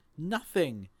been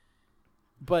nothing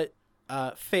but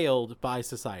failed by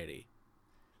society.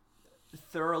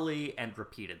 Thoroughly and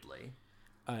repeatedly.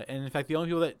 And in fact, the only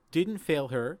people that didn't fail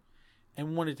her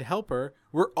and wanted to help her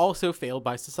were also failed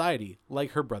by society,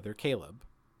 like her brother Caleb.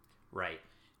 Right.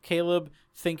 Caleb,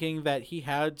 thinking that he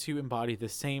had to embody the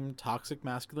same toxic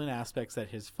masculine aspects that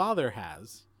his father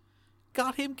has,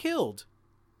 got him killed.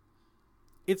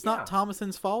 It's not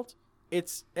Thomasin's fault.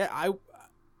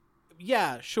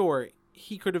 Yeah, sure,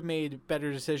 he could have made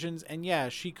better decisions, and yeah,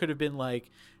 she could have been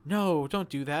like, no, don't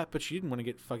do that, but she didn't want to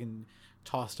get fucking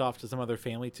tossed off to some other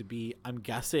family to be, I'm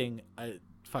guessing, a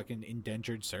fucking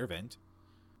indentured servant.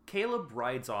 Caleb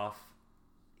rides off.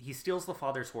 He steals the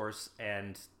father's horse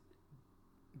and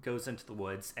goes into the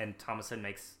woods, and Thomasin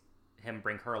makes him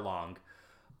bring her along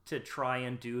to try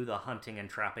and do the hunting and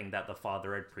trapping that the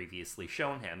father had previously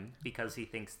shown him, because he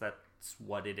thinks that's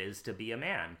what it is to be a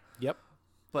man. Yep.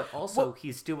 But also,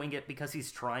 he's doing it because he's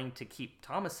trying to keep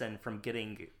Thomasin from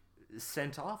getting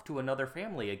sent off to another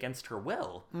family against her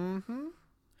will.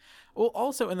 Well,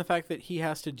 also in the fact that he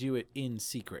has to do it in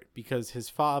secret because his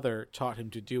father taught him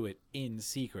to do it in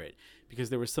secret because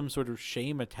there was some sort of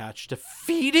shame attached to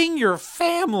feeding your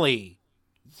family.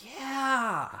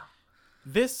 Yeah.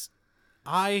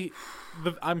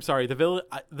 I'm sorry, the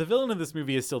villain of this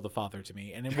movie is still the father to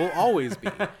me, and it will always be.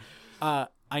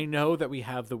 I know that we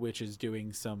have the witches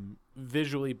doing some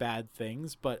visually bad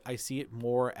things, but I see it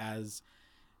more as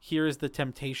here is the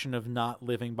temptation of not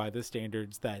living by the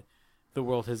standards that the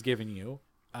world has given you.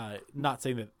 Not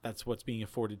saying that that's what's being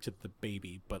afforded to the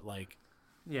baby, but like,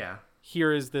 yeah,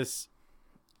 here is this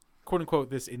quote unquote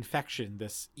this infection,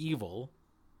 this evil,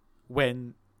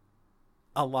 when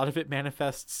a lot of it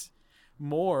manifests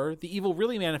more. The evil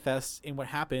really manifests in what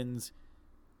happens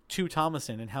to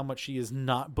Thomasin and how much she is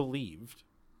not believed.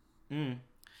 And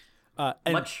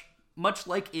much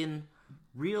like in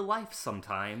real life,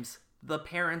 sometimes the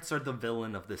parents are the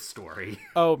villain of this story.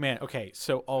 Oh man, okay.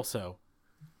 So also,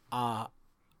 I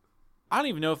don't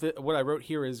even know if what I wrote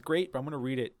here is great, but I'm going to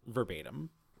read it verbatim,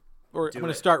 or I'm going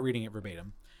to start reading it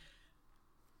verbatim.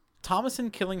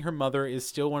 Thomasin killing her mother is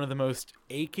still one of the most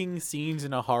aching scenes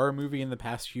in a horror movie in the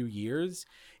past few years.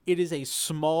 It is a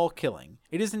small killing.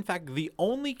 It is, in fact, the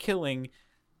only killing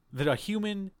that a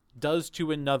human does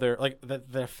to another, like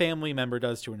that the family member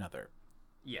does to another.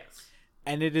 Yes.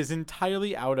 And it is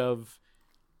entirely out of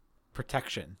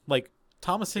protection. Like,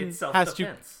 Thomasin It's has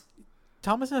self-defense.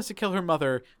 Thomasin has to kill her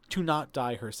mother to not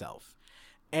die herself.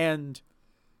 And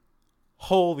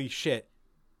holy shit,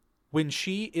 when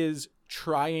she is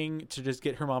trying to just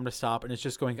get her mom to stop and it's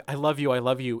just going, I love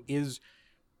you, is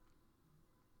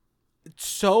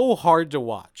so hard to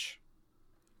watch.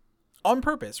 On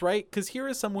purpose, right? Because here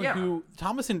is someone who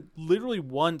Thomasin literally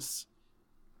wants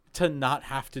to not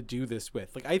have to do this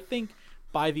with. Like, I think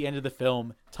by the end of the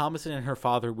film, Thomasin and her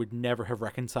father would never have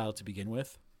reconciled to begin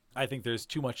with. I think there's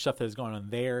too much stuff that has gone on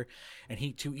there, and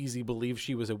he too easily believed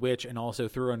she was a witch and also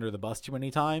threw her under the bus too many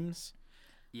times.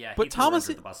 Yeah, but he threw her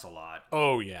under the bus a lot.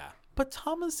 Oh, yeah. But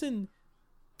Thomasin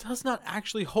does not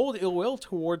actually hold ill will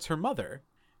towards her mother.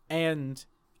 And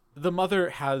the mother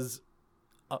has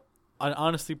an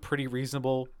honestly pretty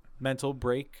reasonable mental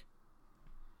break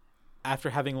after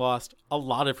having lost a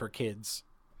lot of her kids.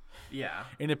 Yeah.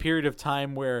 In a period of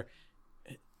time where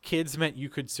kids meant you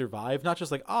could survive, not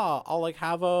just like,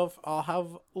 I'll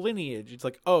have lineage. It's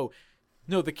like, oh,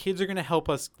 no, the kids are going to help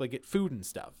us like get food and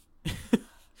stuff.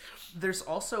 There's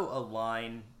also a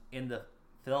line in the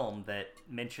film that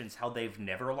mentions how they've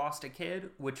never lost a kid,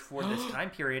 which for this time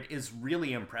period is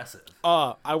really impressive.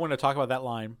 I want to talk about that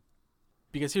line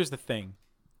because here's the thing.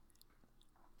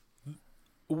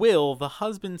 Will, the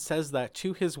husband, says that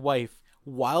to his wife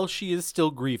while she is still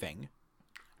grieving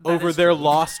over their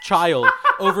lost child,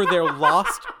 over their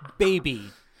lost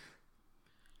baby.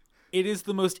 It is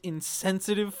the most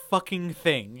insensitive fucking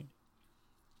thing.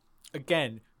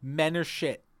 Again, men are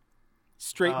shit.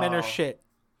 Straight men are shit.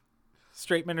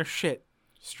 Straight men are shit.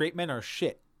 Straight men are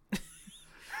shit. I'm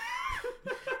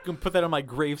gonna put that on my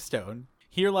gravestone.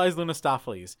 Here lies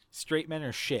Lunastopheles. Straight men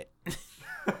are shit.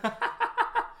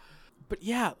 But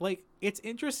yeah, like, it's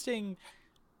interesting.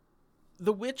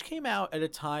 The Witch came out at a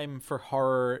time for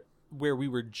horror where we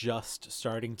were just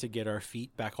starting to get our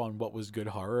feet back on what was good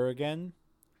horror again.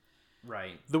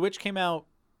 Right. The Witch came out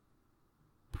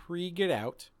pre-Get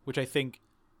Out, which I think,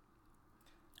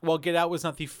 while Get Out was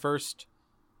not the first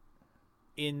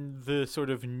in the sort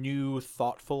of new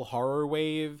thoughtful horror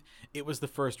wave, it was the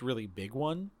first really big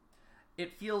one.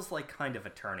 It feels like kind of a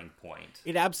turning point.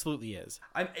 It absolutely is.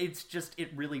 It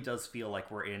really does feel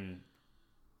like we're in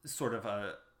sort of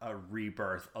a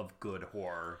rebirth of good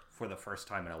horror for the first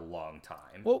time in a long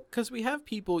time. Well, because we have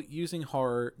people using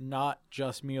horror not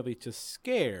just merely to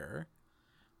scare,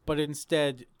 but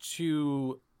instead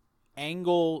to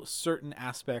angle certain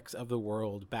aspects of the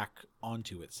world back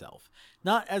onto itself.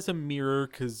 Not as a mirror,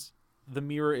 because the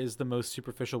mirror is the most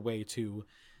superficial way to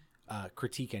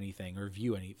critique anything or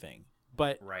view anything.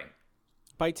 But right.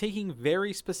 By taking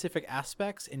very specific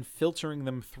aspects and filtering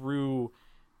them through,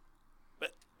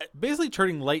 basically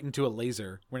turning light into a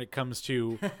laser when it comes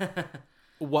to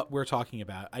what we're talking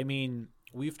about. I mean,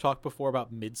 we've talked before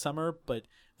about Midsommar, but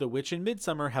The Witch and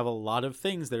Midsommar have a lot of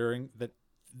things that that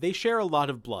they share a lot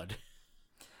of blood.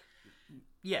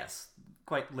 Yes,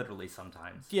 quite literally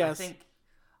sometimes. Yes. I think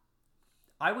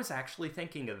I was actually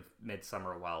thinking of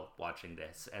Midsommar while watching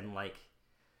this, and like,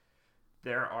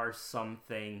 there are some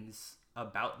things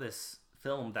about this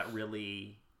film that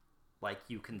really, like,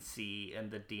 you can see in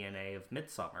the DNA of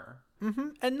Midsommar. Mm-hmm.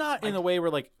 And not in a way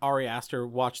where, like, Ari Aster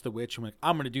watched The Witch and went,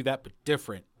 I'm going to do that, but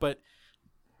different. But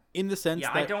in the sense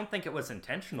Yeah, that... I don't think it was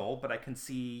intentional, but I can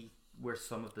see where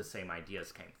some of the same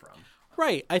ideas came from.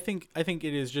 Right. I think it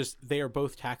is just they are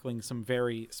both tackling some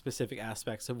very specific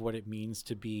aspects of what it means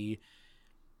to be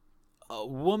a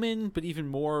woman, but even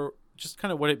more just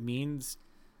kind of what it means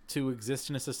to exist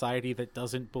in a society that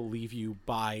doesn't believe you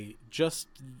by just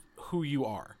who you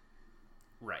are.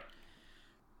 Right.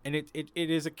 And it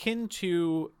is akin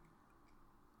to,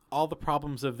 all the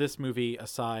problems of this movie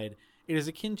aside, it is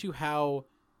akin to how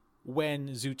when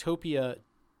Zootopia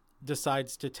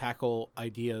decides to tackle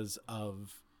ideas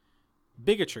of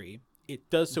bigotry, it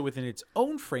does so within its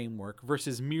own framework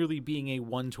versus merely being a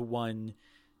one-to-one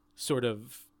sort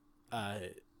of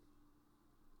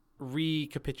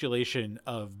recapitulation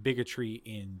of bigotry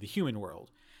in the human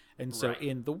world. And so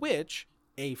in The Witch,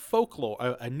 a folklore,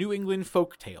 a New England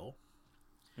folk tale,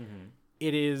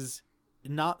 it is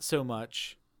not so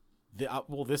much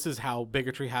this is how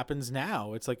bigotry happens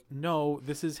now. It's like, no,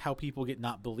 this is how people get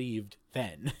not believed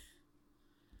then.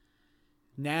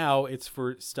 Now it's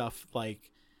for stuff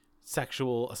like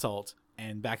sexual assault,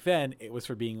 and back then it was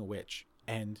for being a witch.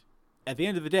 And at the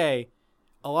end of the day,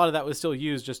 a lot of that was still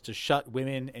used just to shut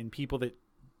women and people that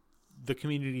the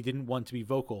community didn't want to be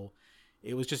vocal.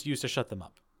 It was just used to shut them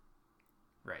up.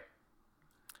 Right.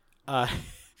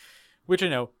 Which I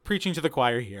know, preaching to the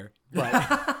choir here,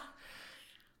 but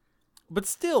but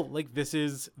still, like, this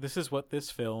is what this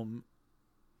film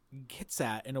gets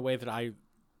at in a way that I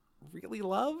really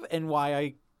love, and why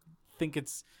I think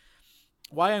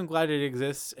why I'm glad it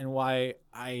exists, and why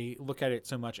I look at it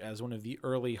so much as one of the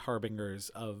early harbingers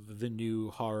of the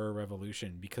new horror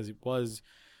revolution, because it was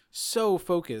so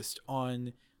focused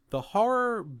on the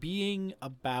horror being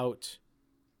about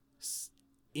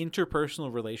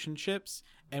interpersonal relationships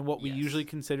and what we usually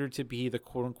consider to be the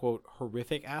quote-unquote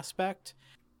horrific aspect.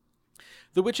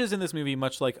 The witches in this movie,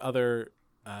 much like other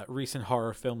recent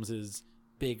horror films'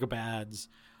 big bads,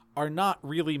 are not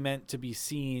really meant to be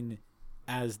seen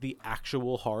as the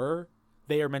actual horror.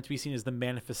 They are meant to be seen as the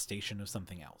manifestation of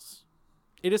something else.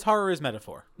 It is horror as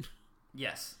metaphor.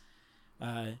 Yes.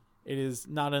 It is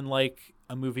not unlike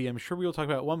a movie I'm sure we will talk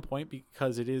about at one point,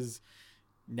 because it is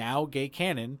now gay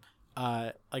canon.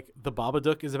 Like, The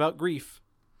Babadook is about grief.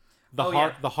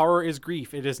 The horror is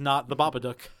grief. It is not The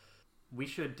Babadook. We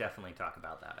should definitely talk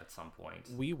about that at some point.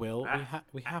 We will.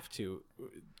 We have to.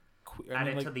 Add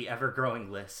it to the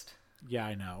ever-growing list. Yeah,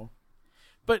 I know.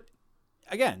 But,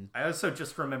 again... I also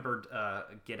just remembered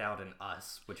Get Out and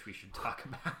Us, which we should talk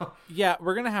about. Yeah,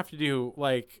 we're going to have to do,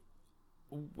 like...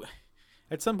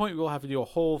 At some point, we'll have to do a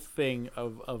whole thing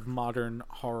of modern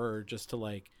horror just to,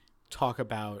 like, talk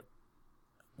about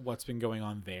what's been going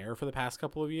on there for the past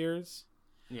couple of years.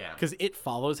 Yeah. Because It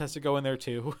Follows has to go in there,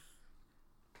 too.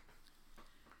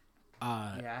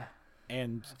 Yeah.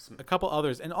 And a couple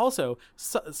others. And also,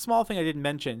 small thing I didn't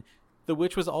mention, The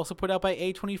Witch was also put out by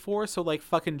A24, so, like,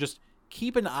 fucking just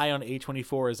keep an eye on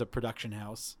A24 as a production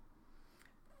house.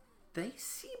 They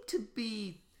seem to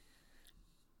be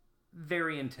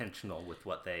very intentional with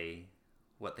what they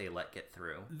let get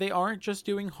through. They aren't just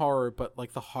doing horror, but,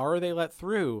 like, the horror they let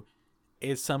through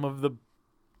is some of the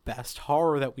best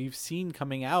horror that we've seen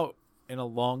coming out in a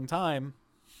long time.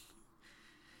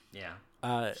 Yeah.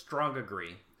 Strong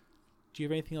agree. Do you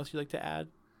have anything else you'd like to add?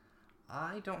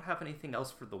 I don't have anything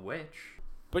else for The Witch.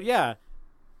 But yeah,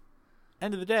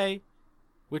 end of the day,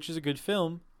 Witch is a good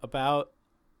film about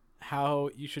how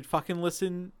you should fucking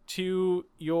listen to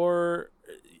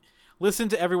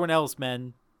everyone else,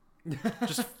 men.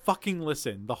 Just fucking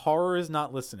listen. The horror is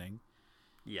not listening.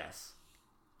 Yes.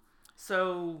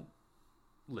 So,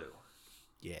 Lou.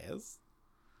 Yes?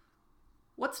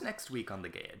 What's next week on the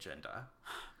gay agenda?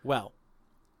 Well,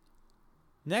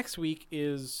 next week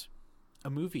is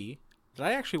a movie that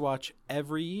I actually watch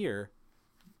every year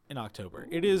in October.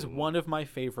 It is one of my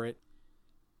favorite...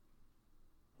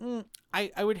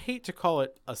 I would hate to call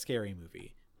it a scary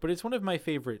movie, but it's one of my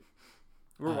favorite...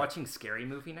 We're watching Scary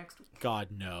Movie next week? God,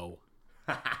 no.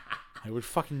 I would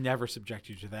fucking never subject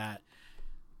you to that.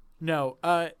 No,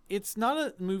 it's not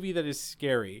a movie that is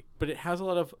scary, but it has a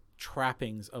lot of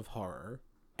trappings of horror,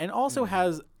 and also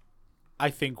has,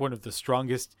 I think, one of the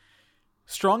strongest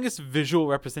visual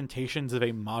representations of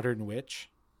a modern witch.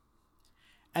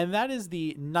 And that is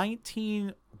the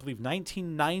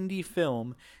 1990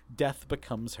 film Death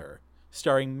Becomes Her,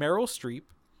 starring Meryl Streep,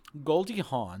 Goldie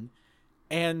Hawn,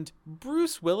 and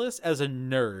Bruce Willis as a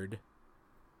nerd.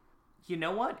 You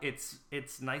know what? It's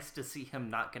nice to see him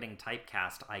not getting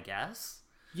typecast, I guess.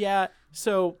 Yeah,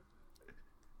 so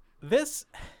this...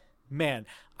 Man,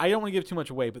 I don't want to give too much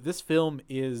away, but this film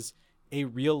is a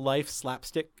real-life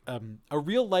slapstick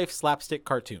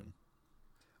cartoon.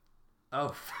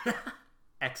 Oh,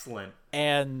 excellent.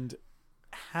 And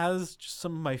has just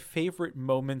some of my favorite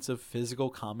moments of physical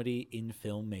comedy in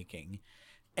filmmaking,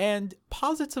 and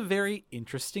posits a very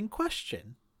interesting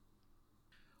question.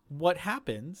 What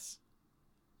happens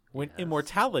when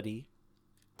immortality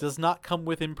does not come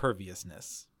with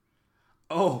imperviousness?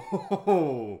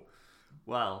 Oh,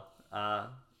 well,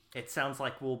 it sounds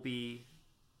like we'll be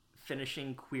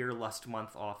finishing Queer Lust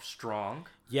Month off strong.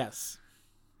 Yes.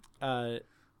 Man,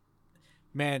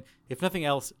 if nothing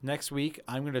else, next week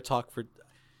I'm going to talk for...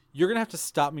 You're going to have to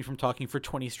stop me from talking for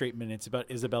 20 straight minutes about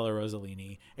Isabella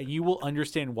Rossellini, and you will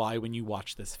understand why when you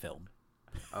watch this film.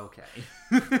 Okay.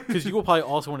 Because you will probably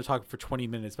also want to talk for 20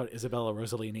 minutes about Isabella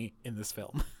Rossellini in this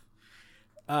film.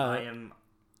 I am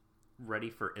ready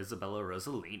for Isabella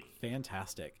Rossellini.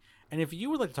 Fantastic. And if you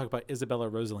would like to talk about Isabella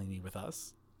Rossellini with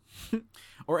us,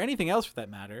 or anything else for that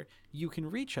matter, you can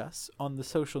reach us on the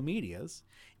social medias,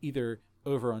 either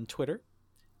over on Twitter,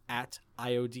 at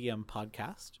IODM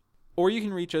Podcast, or you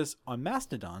can reach us on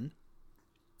Mastodon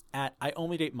at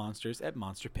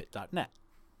IOnlyDateMonsters@monsterpit.net.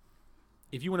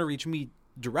 If you want to reach me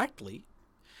directly,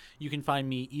 you can find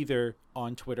me either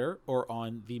on Twitter or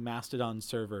on the Mastodon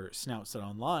server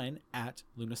Snouts.online at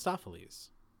Lunastopheles.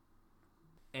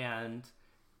 And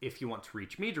if you want to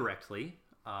reach me directly,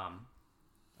 I,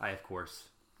 of course,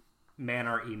 man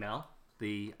our email,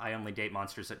 the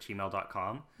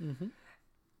IOnlyDateMonsters@gmail.com. Mm-hmm.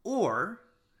 Or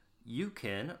you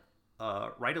can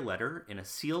write a letter in a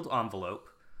sealed envelope,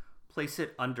 place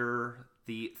it under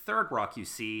the third rock you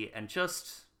see, and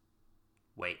just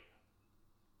wait.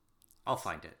 I'll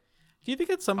find it. Do you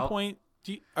think at some point,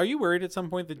 are you worried at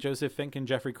some point that Joseph Fink and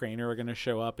Jeffrey Craner are going to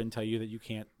show up and tell you that you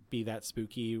can't be that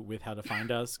spooky with how to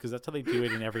find us? Because that's how they do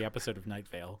it in every episode of Night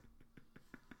Vale.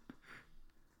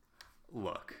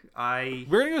 Look, we're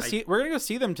gonna go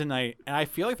see them tonight, and I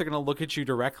feel like they're gonna look at you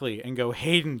directly and go,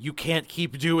 "Hayden, you can't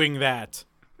keep doing that."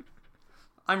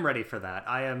 I'm ready for that.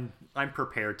 I'm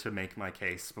prepared to make my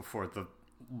case before the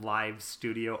live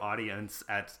studio audience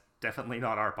at Definitely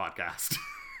Not Our Podcast.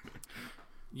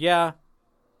 Yeah,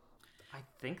 I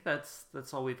think that's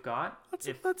all we've got.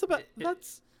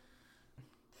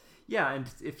 Yeah,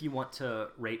 and if you want to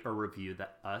rate or review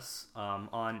us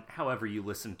on however you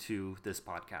listen to this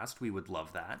podcast, we would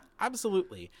love that.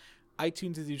 Absolutely.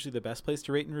 iTunes is usually the best place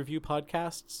to rate and review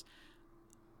podcasts.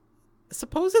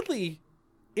 Supposedly,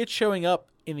 it's showing up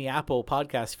in the Apple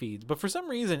podcast feeds, but for some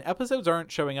reason, episodes aren't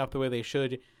showing up the way they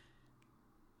should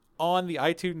on the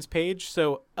iTunes page.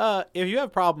 So if you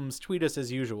have problems, tweet us as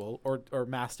usual, or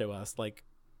Masto us. Like,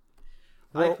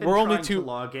 I've been trying to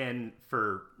log in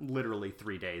for literally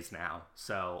 3 days now,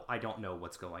 so I don't know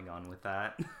what's going on with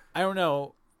that. I don't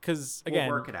know, because again,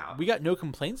 we'll work it out. We got no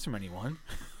complaints from anyone.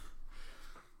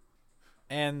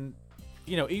 And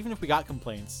even if we got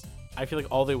complaints, I feel like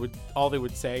all they would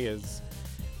say is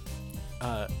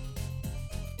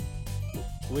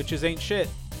witches ain't shit.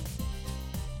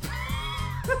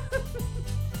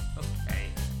 Okay.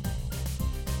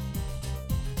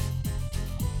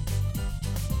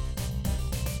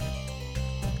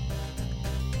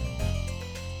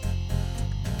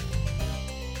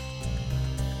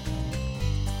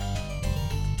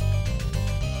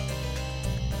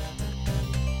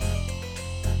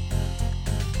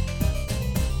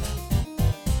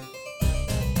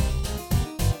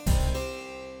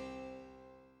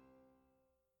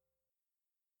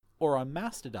 Or on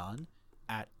Mastodon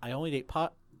at I Only Date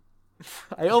Podcasts.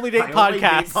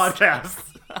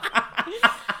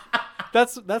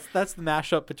 That's the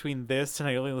mashup between this and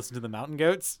I Only Listen to the Mountain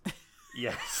Goats.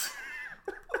 Yes.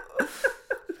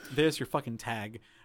 There's your fucking tag.